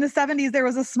wild. In the 70s, there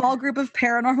was a small group of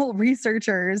paranormal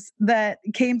researchers that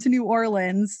came to New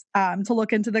Orleans to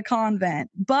look into the convent.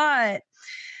 But,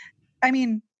 I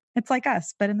mean, it's like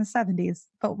us, but in the 70s,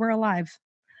 but we're alive.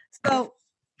 So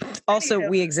also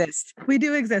we exist. We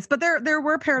do exist, but there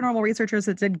were paranormal researchers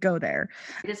that did go there.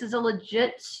 This is a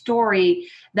legit story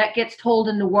that gets told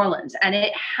in New Orleans, and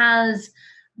it has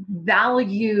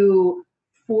value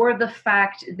for the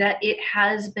fact that it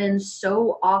has been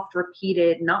so oft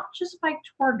repeated, not just by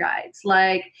tour guides.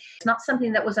 Like, it's not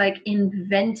something that was like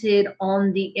invented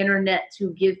on the internet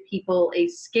to give people a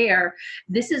scare.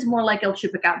 This is more like El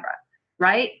Chupacabra,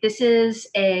 right? This is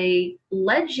a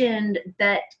legend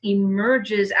that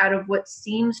emerges out of what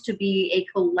seems to be a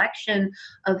collection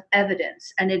of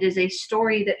evidence. And it is a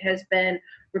story that has been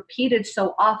repeated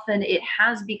so often, it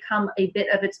has become a bit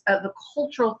of a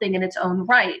cultural thing in its own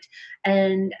right.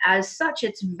 And as such,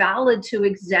 it's valid to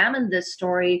examine this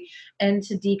story and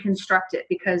to deconstruct it,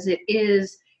 because it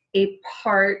is a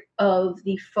part of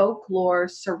the folklore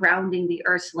surrounding the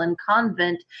Ursuline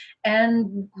convent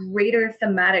and greater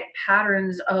thematic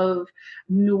patterns of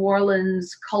New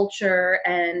Orleans culture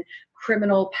and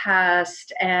criminal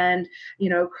past and,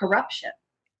 corruption.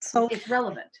 So it's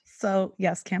relevant. So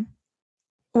yes, Kim.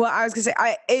 Well, I was going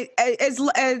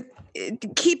to say,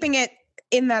 keeping it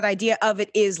in that idea of it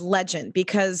is legend,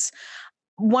 because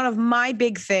one of my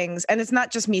big things, and it's not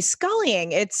just me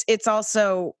scullying, it's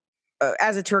also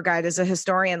as a tour guide, as a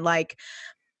historian, like,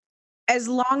 as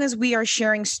long as we are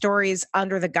sharing stories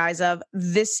under the guise of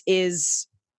this is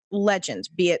legend,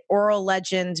 be it oral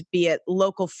legend, be it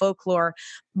local folklore,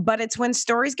 but it's when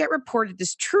stories get reported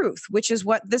as truth, which is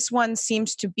what this one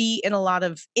seems to be in a lot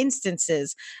of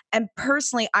instances. And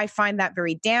personally, I find that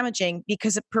very damaging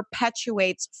because it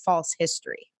perpetuates false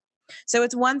history. So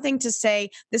it's one thing to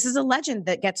say this is a legend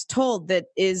that gets told that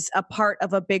is a part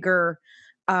of a bigger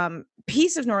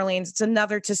piece of New Orleans. It's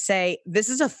another to say this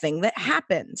is a thing that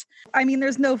happened. I mean,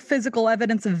 there's no physical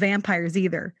evidence of vampires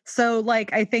either. So,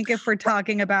 like, I think if we're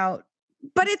talking about,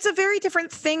 but it's a very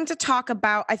different thing to talk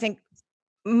about, I think,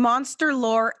 monster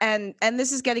lore, and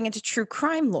this is getting into true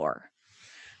crime lore,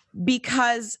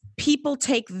 because people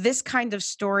take this kind of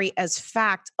story as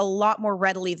fact a lot more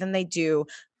readily than they do.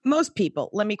 Most people,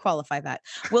 let me qualify that,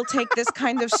 will take this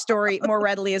kind of story more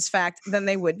readily as fact than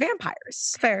they would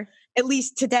vampires. Fair. At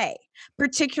least today,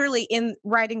 particularly in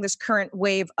writing this current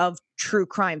wave of true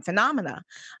crime phenomena.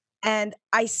 And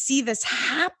I see this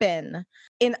happen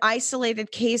in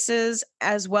isolated cases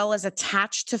as well as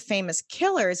attached to famous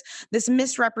killers, this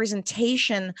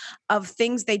misrepresentation of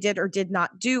things they did or did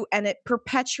not do. And it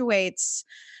perpetuates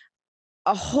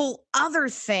a whole other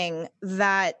thing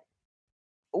that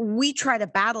we try to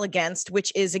battle against, which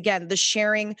is, again, the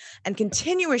sharing and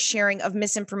continuous sharing of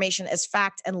misinformation as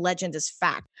fact and legend as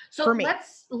fact. So for me,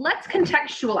 let's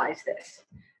contextualize this,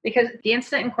 because the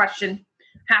incident in question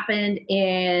happened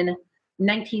in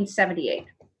 1978.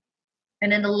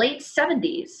 And in the late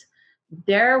 70s,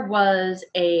 there was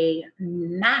a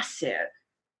massive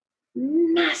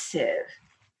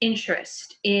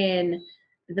interest in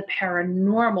the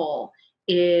paranormal,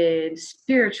 in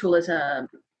spiritualism,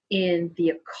 in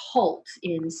the occult,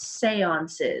 in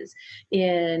seances,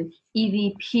 in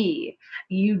EVP.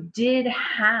 You did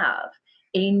have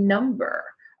a number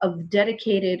of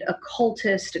dedicated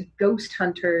occultist ghost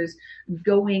hunters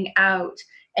going out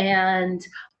and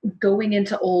going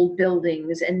into old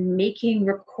buildings and making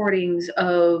recordings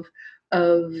of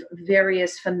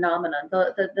various phenomena.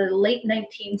 The late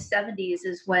 1970s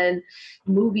is when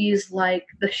movies like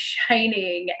The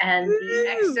Shining and The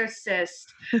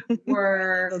Exorcist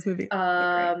were,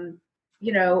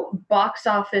 box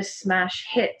office smash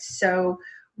hits. So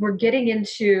we're getting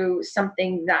into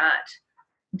something that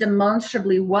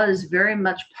demonstrably was very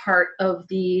much part of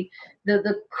the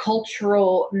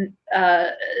cultural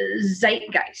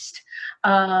zeitgeist.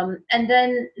 And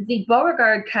then the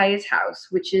Beauregard Cailles House,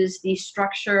 which is the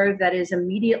structure that is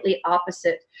immediately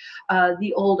opposite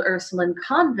the old Ursuline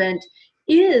convent,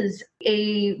 is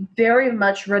a very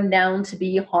much renowned to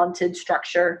be haunted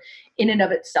structure in and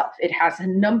of itself. It has a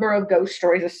number of ghost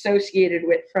stories associated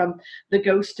with, from the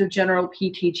ghost of General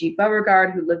P.T.G.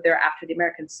 Beauregard, who lived there after the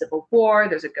American Civil War.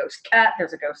 There's a ghost cat,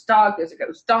 there's a ghost dog, there's a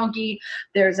ghost donkey,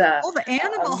 there's a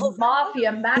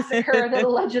mafia massacre that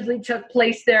allegedly took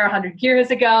place there 100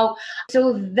 years ago.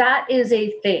 So that is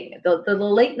a thing. The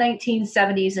late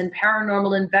 1970s and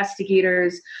paranormal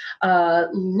investigators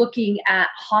looking at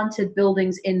haunted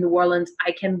buildings in New Orleans,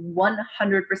 I can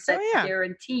 100%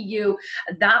 guarantee you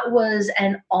that was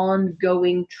an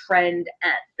ongoing trend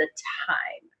at the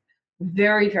time.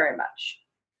 Very, very much.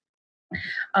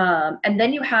 And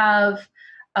then you have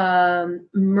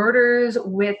murders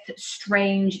with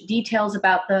strange details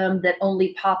about them that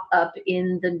only pop up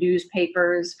in the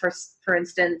newspapers, for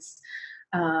instance,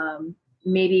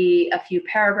 maybe a few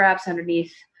paragraphs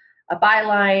underneath a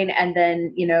byline, and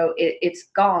then it's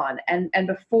gone. And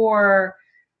before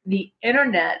the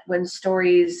internet, when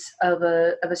stories of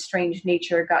a strange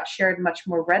nature got shared much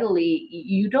more readily,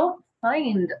 you don't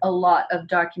find a lot of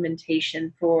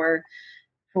documentation for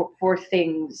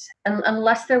things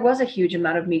unless there was a huge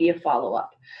amount of media follow-up.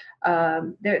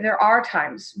 There are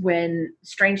times when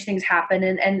strange things happen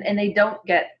and they don't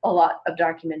get a lot of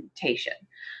documentation.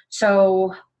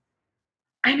 So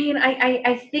I mean,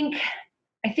 I think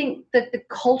that the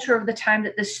culture of the time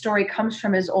that this story comes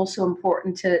from is also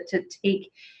important to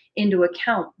take into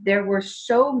account. There were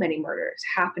so many murders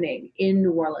happening in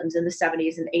New Orleans in the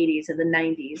 70s and 80s and the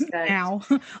 90s that Now,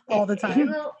 all the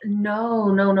time.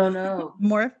 no.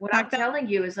 More What I'm back then? telling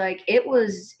you is like it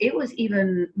was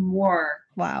even more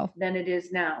Wow. than it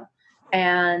is now.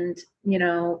 And,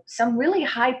 some really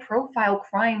high profile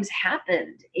crimes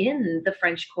happened in the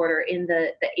French Quarter in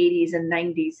the 80s and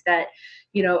 90s that,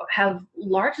 have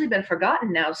largely been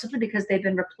forgotten now simply because they've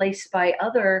been replaced by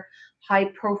other high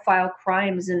profile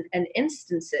crimes and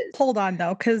instances. Hold on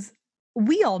though, because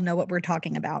we all know what we're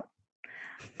talking about.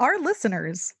 Our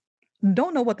listeners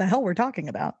don't know what the hell we're talking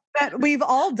about. That we've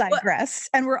all digressed,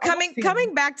 and we're all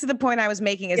coming back to the point I was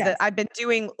making is Yes. that I've been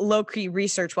doing low-key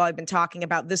research while I've been talking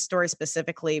about this story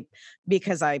specifically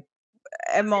because I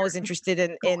am always interested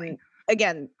in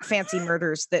again fancy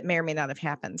murders that may or may not have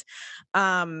happened.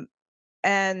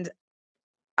 And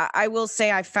I will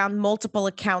say I found multiple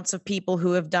accounts of people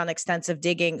who have done extensive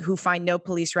digging who find no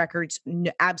police records,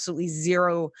 absolutely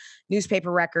zero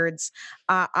newspaper records.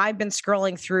 I've been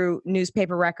scrolling through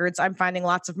newspaper records. I'm finding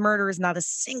lots of murders. Not a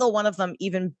single one of them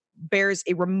even bears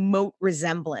a remote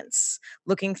resemblance.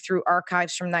 Looking through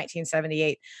archives from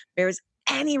 1978, bears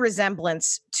any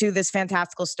resemblance to this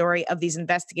fantastical story of these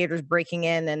investigators breaking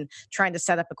in and trying to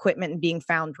set up equipment and being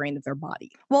found drained of their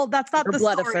body. Well, that's not Or the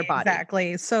blood of story their body.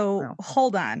 exactly. So No.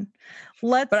 hold on.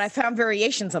 Let's. But I found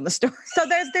variations on the story. So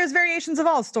there's variations of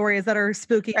all stories that are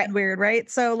spooky Right. and weird, right?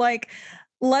 So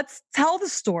let's tell the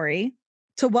story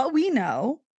to what we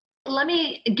know. Let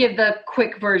me give the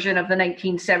quick version of the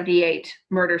 1978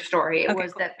 murder story. It Okay,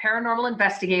 was cool. that paranormal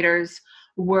investigators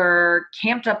were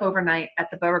camped up overnight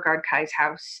at the Beauregard Kai's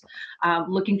house,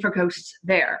 looking for ghosts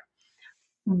there.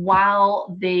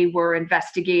 While they were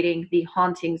investigating the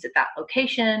hauntings at that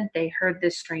location, they heard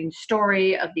this strange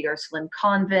story of the Ursuline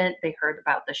convent. They heard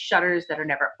about the shutters that are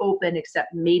never open,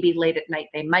 except maybe late at night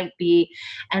they might be,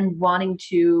 and wanting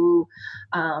to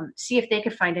see if they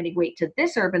could find any weight to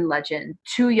this urban legend.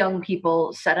 Two young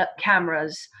people set up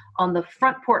cameras on the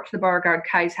front porch of the Beauregard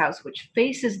Kai's house, which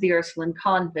faces the Ursuline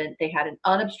convent. They had an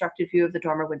unobstructed view of the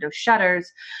dormer window shutters.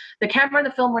 The camera and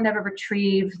the film were never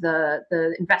retrieved.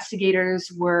 The investigators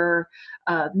were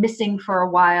missing for a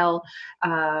while.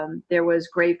 There was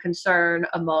grave concern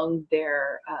among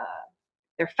their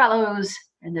fellows.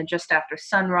 And then just after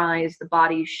sunrise, the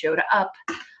bodies showed up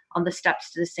on the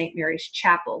steps to the St. Mary's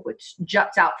Chapel, which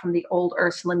juts out from the old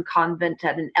Ursuline convent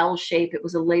at an L shape. It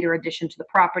was a later addition to the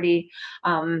property.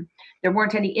 There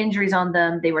weren't any injuries on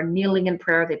them. They were kneeling in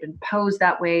prayer. They'd been posed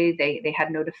that way. They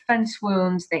had no defense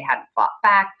wounds. They hadn't fought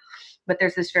back. But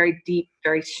there's this very deep,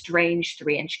 very strange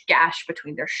 3-inch gash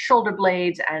between their shoulder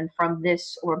blades. And from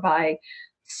this, or by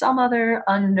some other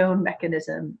unknown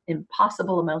mechanism,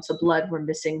 impossible amounts of blood were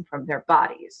missing from their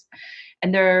bodies.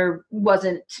 And there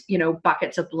wasn't,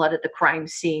 buckets of blood at the crime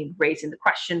scene, raising the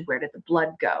question, where did the blood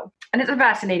go? And it's a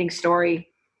fascinating story.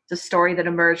 It's a story that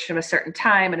emerged from a certain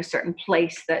time and a certain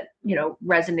place that,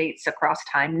 resonates across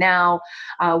time now.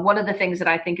 One of the things that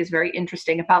I think is very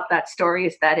interesting about that story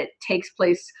is that it takes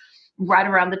place right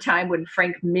around the time when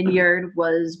Frank Minyard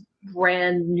was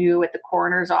brand new at the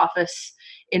coroner's office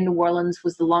in New Orleans,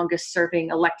 was the longest serving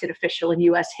elected official in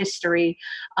U.S. history.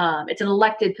 It's an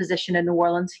elected position in New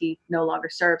Orleans. He no longer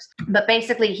serves. But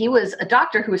basically, he was a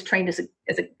doctor who was trained as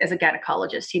a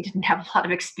gynecologist. He didn't have a lot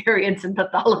of experience in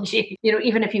pathology.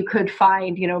 Even if you could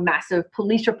find, massive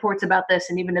police reports about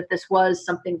this, and even if this was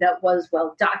something that was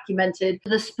well documented,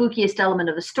 the spookiest element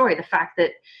of the story, the fact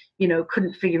that,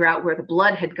 couldn't figure out where the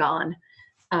blood had gone,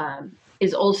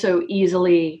 is also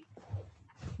easily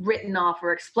written off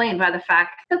or explained by the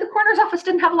fact that the coroner's office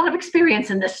didn't have a lot of experience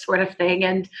in this sort of thing,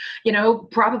 and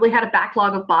probably had a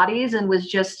backlog of bodies and was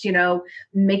just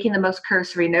making the most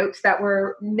cursory notes that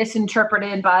were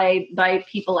misinterpreted by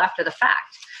people after the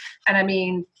fact. And I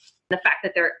mean, the fact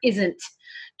that there isn't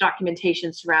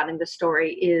documentation surrounding the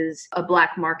story is a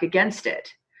black mark against it.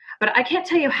 But I can't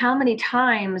tell you how many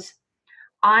times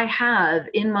I have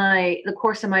in the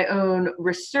course of my own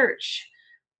research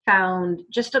found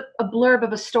just a blurb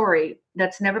of a story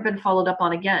that's never been followed up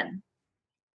on again.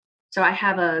 So I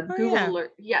have a Google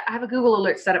alert. Yeah, I have a Google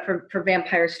alert set up for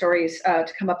vampire stories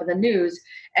to come up in the news.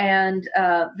 And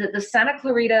the Santa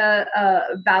Clarita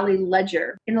Valley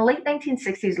Ledger, in the late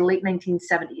 1960s, late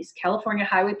 1970s, California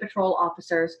Highway Patrol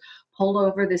officers pulled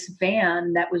over this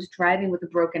van that was driving with a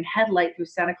broken headlight through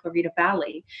Santa Clarita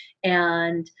Valley.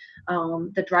 And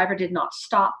the driver did not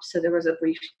stop. So there was a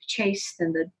brief chase.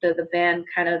 Then the van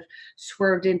kind of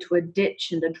swerved into a ditch,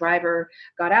 and the driver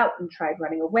got out and tried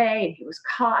running away, and he was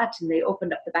caught. And they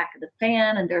opened up the back of the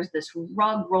van, and there's this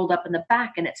rug rolled up in the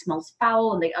back, and it smells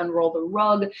foul. And they unroll the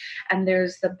rug, and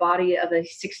there's the body of a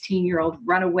 16-year-old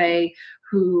runaway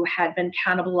who had been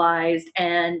cannibalized,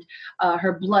 and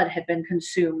her blood had been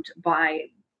consumed by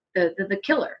the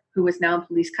killer, who was now in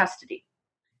police custody.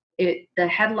 The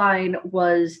headline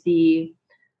was the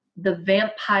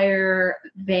vampire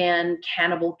van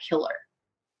cannibal killer.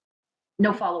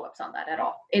 No follow-ups on that at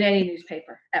all in any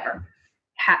newspaper ever.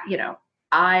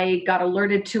 I got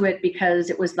alerted to it because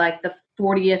it was like the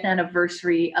 40th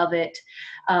anniversary of it.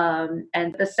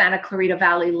 And the Santa Clarita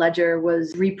Valley Ledger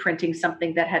was reprinting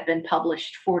something that had been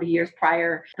published 40 years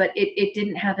prior, but it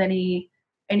didn't have any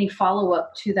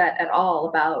follow-up to that at all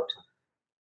about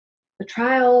the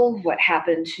trial, what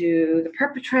happened to the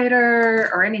perpetrator,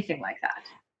 or anything like that.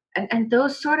 And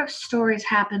those sort of stories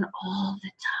happen all the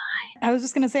time. I was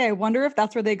just going to say, I wonder if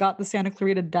that's where they got the Santa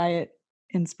Clarita diet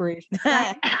inspiration.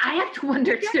 I have to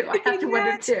wonder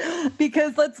too.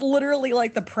 Because that's literally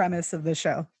like the premise of the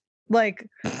show. Like,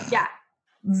 yeah,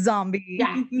 zombie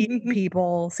eating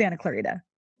people, Santa Clarita.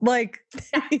 Like,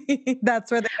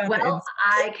 that's where they got Well,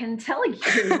 I can tell you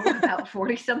about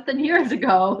 40-something years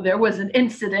ago, there was an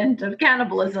incident of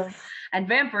cannibalism and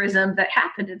vampirism that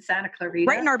happened in Santa Clarita.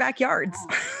 Right in our backyards.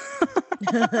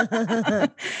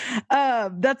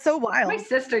 That's so wild. My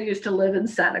sister used to live in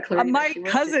Santa Clarita. My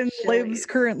cousin lives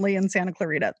currently in Santa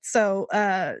Clarita. So,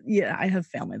 yeah, I have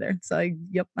family there. So,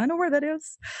 I know where that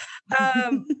is.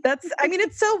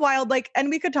 It's so wild. Like,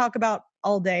 and we could talk about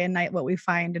all day and night what we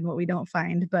find and what we don't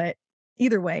find. But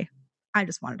either way, I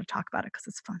just wanted to talk about it because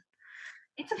it's fun.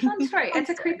 It's a fun story.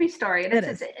 It's a creepy story. And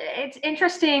it's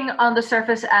interesting on the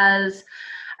surface as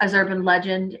urban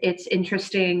legend. It's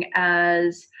interesting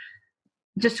as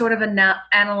just sort of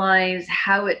analyze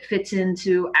how it fits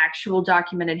into actual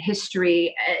documented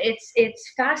history.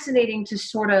 It's fascinating to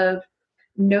sort of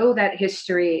know that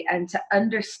history and to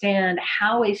understand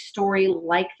how a story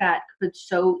like that could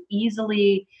so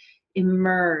easily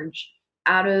emerge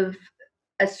out of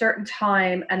a certain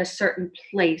time and a certain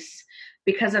place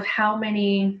because of how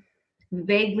many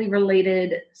vaguely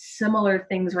related similar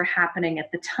things were happening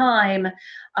at the time.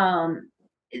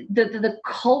 The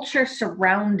culture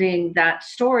surrounding that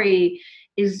story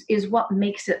is what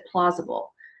makes it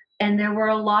plausible. And there were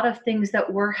a lot of things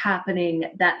that were happening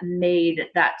that made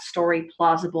that story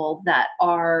plausible, that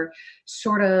are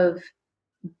sort of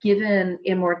given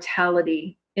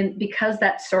immortality. And because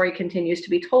that story continues to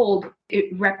be told, it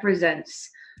represents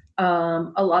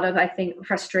a lot of, I think,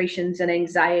 frustrations and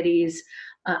anxieties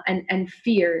and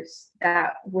fears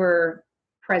that were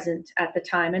present at the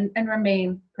time and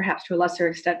remain perhaps to a lesser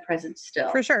extent present still.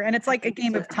 For sure. And it's like a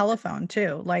game of telephone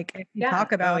too. Like if you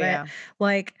talk about it,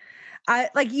 like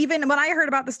even when I heard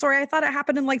about the story, I thought it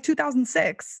happened in like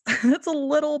 2006. That's a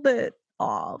little bit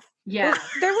off. Yeah. Well,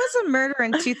 there was a murder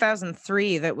in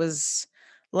 2003 that was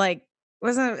like,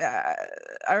 I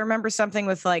remember something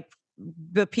with like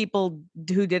the people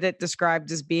who did it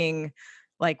described as being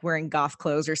like wearing goth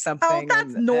clothes or something. Oh,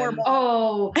 that's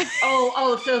normal.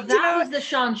 So that was the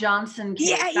Sean Johnson case.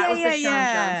 That was the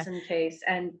Sean Johnson case.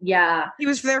 And he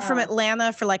was there from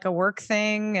Atlanta for like a work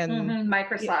thing and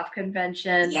Microsoft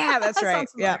convention. Yeah, that's right.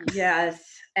 Yeah. Yes.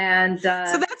 And so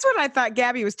that's what I thought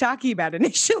Gabby was talking about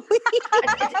initially.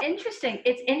 It's interesting.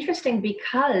 It's interesting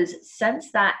because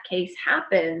since that case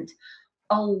happened,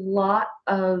 a lot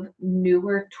of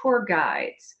newer tour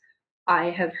guides I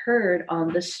have heard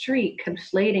on the street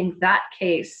conflating that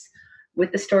case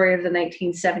with the story of the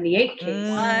 1978 case.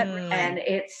 And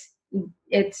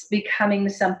it's becoming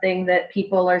something that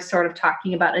people are sort of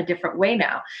talking about in a different way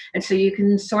now. And so you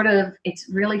can it's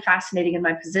really fascinating in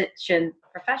my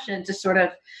profession to sort of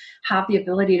have the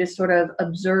ability to sort of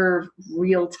observe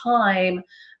real time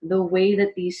the way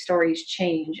that these stories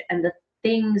change and the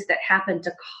things that happen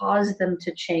to cause them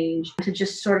to change, to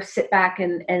just sort of sit back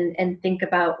and think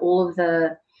about all of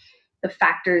the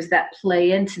factors that play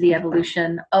into the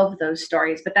evolution of those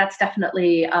stories. But that's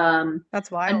definitely that's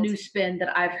wild. A new spin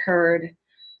that I've heard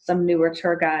some newer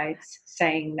tour guides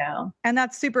saying now. And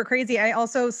that's super crazy. I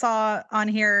also saw on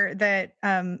here that,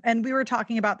 and we were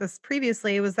talking about this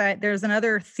previously, was that there's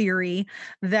another theory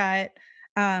that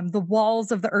the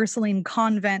walls of the Ursuline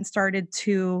convent started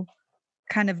to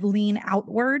kind of lean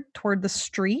outward toward the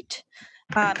street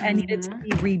and needed to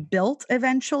be rebuilt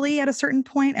eventually at a certain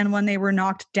point. And when they were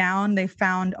knocked down, they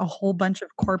found a whole bunch of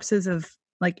corpses of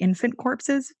like infant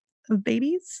corpses of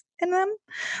babies in them.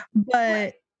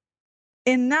 But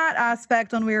in that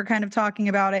aspect, when we were kind of talking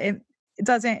about it, it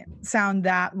doesn't sound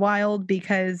that wild,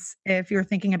 because if you're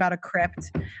thinking about a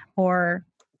crypt or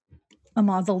a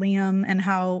mausoleum and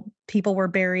how people were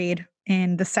buried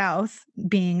in the South,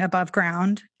 being above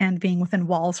ground and being within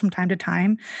walls from time to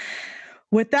time,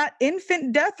 with that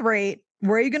infant death rate,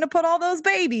 where are you going to put all those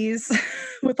babies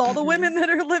with all the women that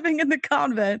are living in the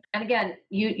convent? And again,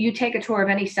 you take a tour of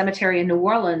any cemetery in New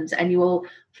Orleans and you will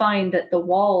find that the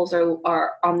walls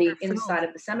are on the inside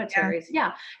of the cemeteries.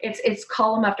 Yeah. It's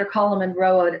column after column and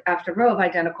row after row of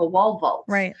identical wall vaults.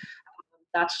 Right.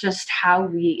 That's just how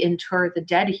we inter the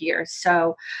dead here.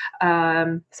 So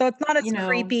so it's not as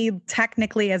creepy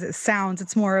technically as it sounds.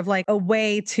 It's more of like a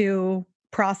way to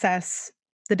process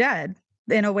the dead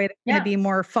in a way that's going to be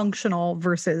more functional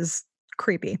versus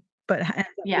creepy, but ends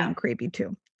up being creepy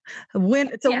too.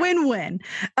 It's a win-win.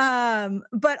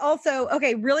 But also,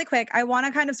 okay, really quick, I want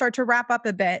to kind of start to wrap up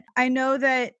a bit. I know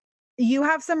that you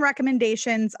have some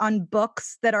recommendations on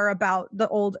books that are about the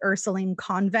old Ursuline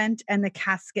convent and the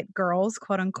casket girls,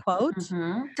 quote unquote.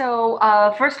 So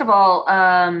first of all,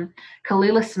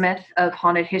 Kalila Smith of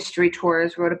Haunted History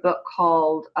Tours wrote a book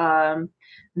called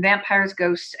Vampires,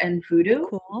 Ghosts, and Voodoo,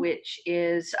 which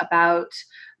is about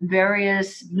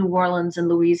various New Orleans and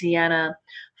Louisiana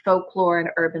folklore and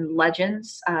urban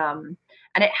legends.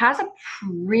 And it has a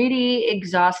pretty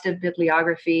exhaustive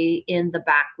bibliography in the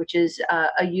back, which is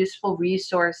a useful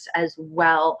resource as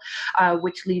well,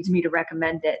 which leads me to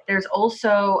recommend it. There's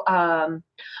also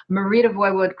Marita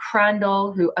Voywood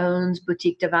Crandall, who owns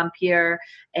Boutique de Vampire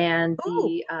and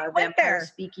the Vampire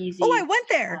Speakeasy. Oh, I went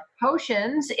there.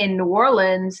 Potions in New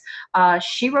Orleans.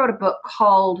 She wrote a book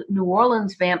called New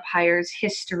Orleans Vampires,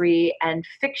 History and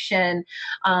Fiction.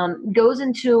 Goes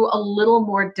into a little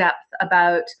more depth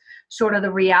about sort of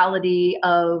the reality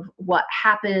of what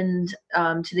happened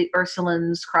to the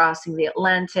Ursulines crossing the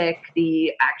Atlantic,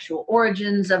 the actual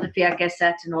origins of the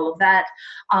Fiaquesset and all of that.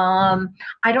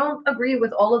 I don't agree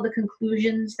with all of the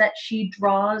conclusions that she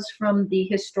draws from the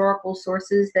historical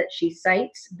sources that she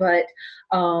cites, but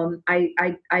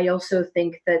I also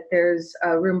think that there's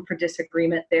room for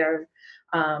disagreement there.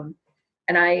 And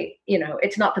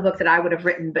it's not the book that I would have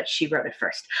written, but she wrote it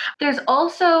first. There's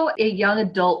also a young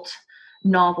adult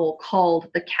novel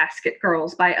called The Casket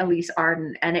Girls by Elise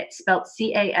Arden, and it's spelled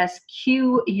Casquette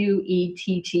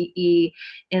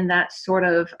in that sort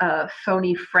of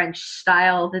phony French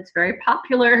style that's very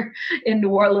popular in New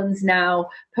Orleans now,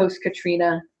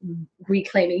 post-Katrina,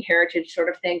 reclaiming heritage sort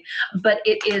of thing. But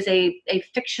it is a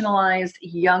fictionalized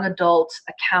young adult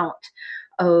account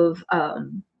of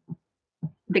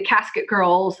the Casket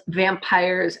Girls,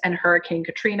 vampires, and Hurricane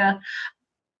Katrina.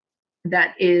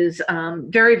 That is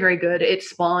very, very good. It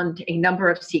spawned a number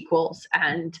of sequels.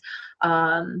 And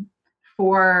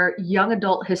for young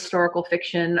adult historical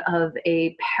fiction of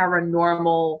a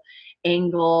paranormal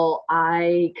angle,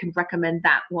 I can recommend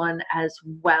that one as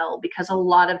well, because a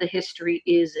lot of the history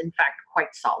is, in fact,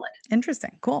 quite solid.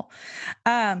 Interesting. Cool.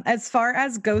 As far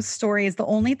as ghost stories, the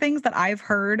only things that I've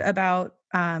heard about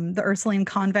the Ursuline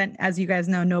convent, as you guys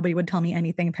know, nobody would tell me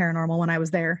anything paranormal when I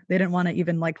was there. They didn't want to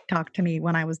even talk to me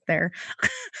when I was there.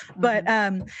 But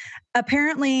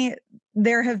apparently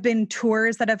there have been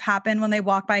tours that have happened when they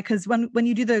walk by, because when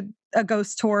you do a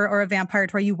ghost tour or a vampire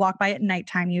tour, you walk by at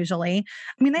nighttime usually.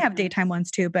 I mean, they have daytime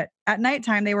ones too, but at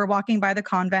nighttime they were walking by the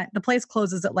convent. The place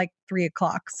closes at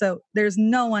 3:00. So there's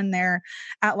no one there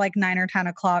at 9 or 10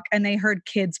 o'clock. And they heard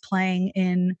kids playing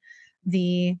in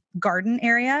the garden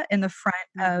area in the front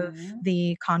of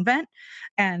the convent,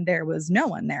 and there was no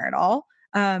one there at all.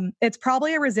 It's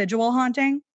probably a residual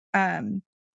haunting. And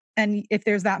if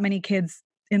there's that many kids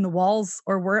in the walls,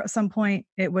 or were at some point,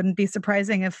 it wouldn't be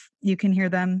surprising if you can hear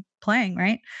them playing,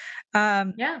 right?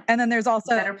 And then there's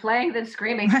also better playing than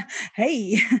screaming.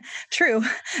 Hey, true.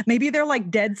 Maybe they're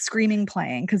dead screaming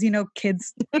playing, because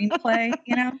kids play.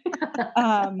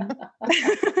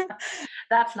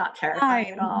 That's not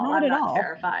terrifying at all. Not I'm at not all.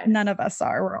 Terrified. None of us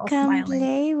are. We're all Come smiling.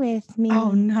 play with me.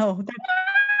 Oh no.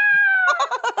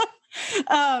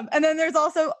 And then there's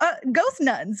also ghost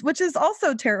nuns, which is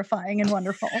also terrifying and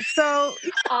wonderful. So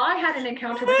I had an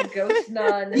encounter with a ghost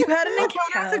nun. You had an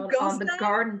encounter with a ghost nun?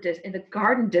 In the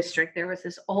Garden District. There was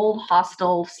this old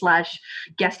hostel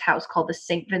 / guest house called the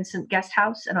St. Vincent Guest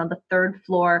House, and on the 3rd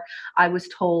floor, I was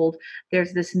told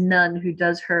there's this nun who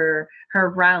does her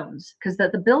rounds, because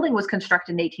the building was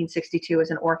constructed in 1862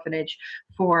 as an orphanage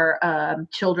for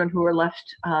children who were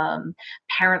left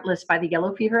parentless by the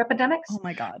yellow fever epidemics. Oh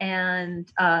my God.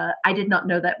 And I did not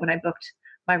know that when I booked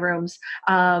my rooms.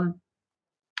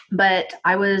 But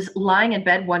I was lying in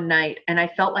bed one night and I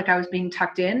felt like I was being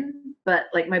tucked in, but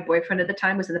like my boyfriend at the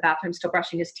time was in the bathroom still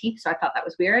brushing his teeth. So I thought that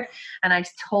was weird. And I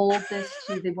told this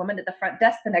to the woman at the front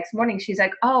desk the next morning. She's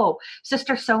like, oh,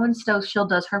 sister so-and-so, she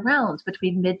does her rounds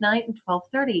between midnight and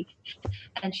 12:30.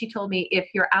 And she told me if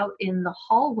you're out in the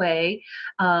hallway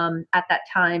at that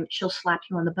time, she'll slap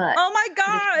you on the butt. Oh my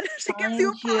God. She gives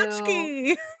you a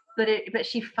potchki. But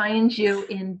she finds you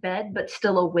in bed, but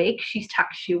still awake. She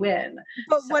tucks you in.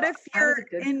 But what if you're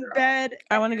in bed?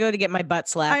 I want to go to get my butt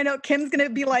slapped. I know Kim's going to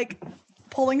be like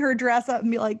pulling her dress up and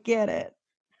be like, get it.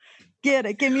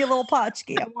 Give me a little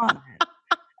potchki. I want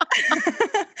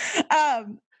it.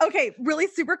 Okay. Really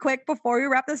super quick before we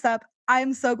wrap this up.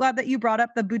 I'm so glad that you brought up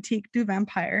the Boutique du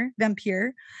Vampire.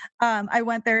 I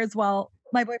went there as well.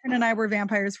 My boyfriend and I were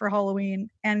vampires for Halloween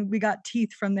and we got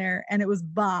teeth from there and it was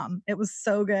bomb. It was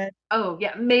so good. Oh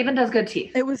yeah. Maven does good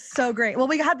teeth. It was so great. Well,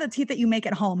 we had the teeth that you make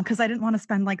at home because I didn't want to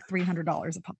spend like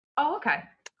 $300 a pop. Oh, okay.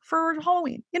 For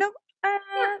Halloween, but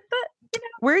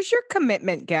where's your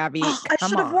commitment, Gabby? I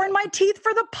should have worn my teeth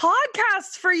for the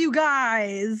podcast for you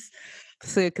guys.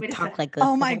 So you could talk like this.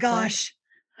 Oh my gosh.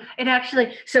 It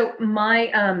actually, so my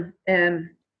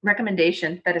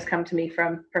recommendation that has come to me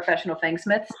from professional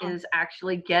fangsmiths is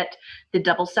actually get the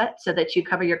double set so that you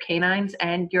cover your canines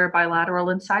and your bilateral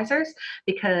incisors,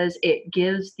 because it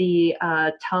gives the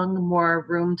tongue more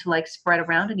room to like spread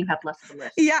around and you have less of a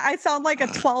list. Yeah, I sound like a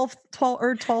 12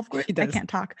 grade. I can't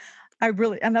talk.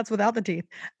 And that's without the teeth.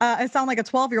 I sound like a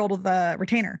 12-year-old with a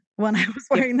retainer when I was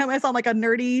wearing them. I sound like a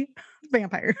nerdy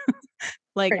vampire.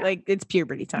 Like it's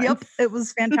puberty time. Yep, it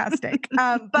was fantastic.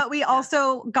 But we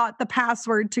also got the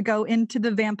password to go into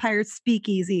the Vampire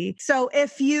Speakeasy. So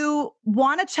if you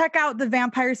want to check out the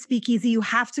Vampire Speakeasy, you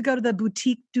have to go to the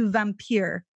Boutique du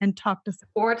Vampire and talk to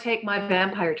someone. Or take my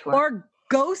vampire tour. Or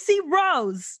go see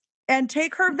Rose and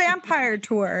take her vampire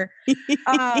tour.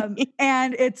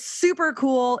 And it's super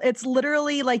cool. It's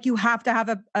literally like you have to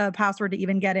have a password to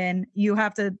even get in. You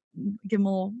have to give them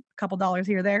a couple dollars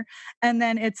here or there. And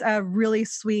then it's a really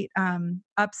sweet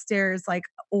upstairs, like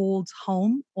old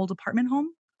apartment home.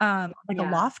 A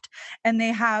loft, and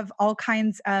they have all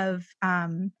kinds of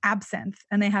absinthe,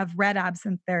 and they have red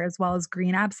absinthe there as well as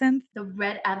green absinthe. The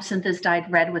red absinthe is dyed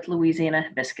red with Louisiana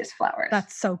hibiscus flowers.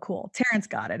 That's so cool. Terrence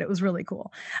got it. It was really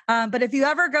cool. But if you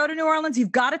ever go to New Orleans,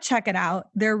 you've got to check it out.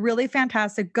 They're really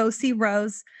fantastic. Go see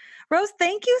Rose. Rose,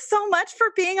 thank you so much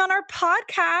for being on our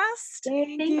podcast.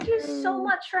 Thank you so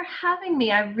much for having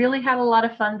me. I really had a lot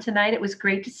of fun tonight. It was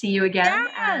great to see you again.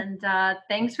 Yeah. And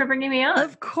thanks for bringing me on.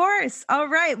 Of course. All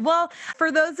right. Well,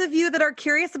 for those of you that are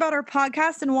curious about our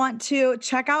podcast and want to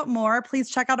check out more, please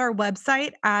check out our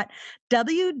website at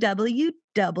that's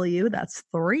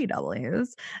 3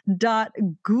 W's,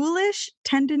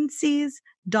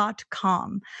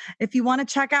 .ghoulishtendencies.com. If you want to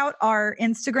check out our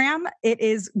Instagram, it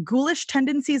is Ghoulish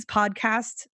Tendencies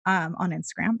Podcast on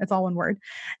Instagram. It's all one word.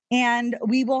 And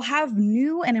we will have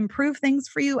new and improved things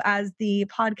for you as the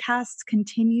podcast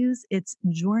continues its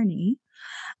journey.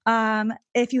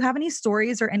 If you have any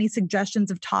stories or any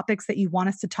suggestions of topics that you want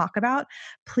us to talk about,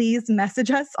 please message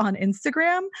us on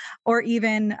Instagram or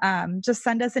even just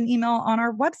send us an email on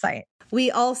our website.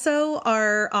 We also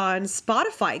are on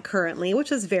Spotify currently,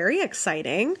 which is very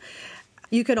exciting.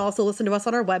 You can also listen to us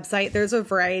on our website. There's a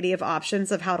variety of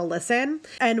options of how to listen.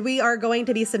 And we are going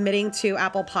to be submitting to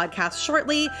Apple Podcasts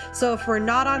shortly. So if we're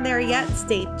not on there yet,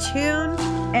 stay tuned.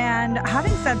 And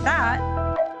having said that,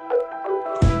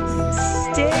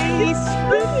 stay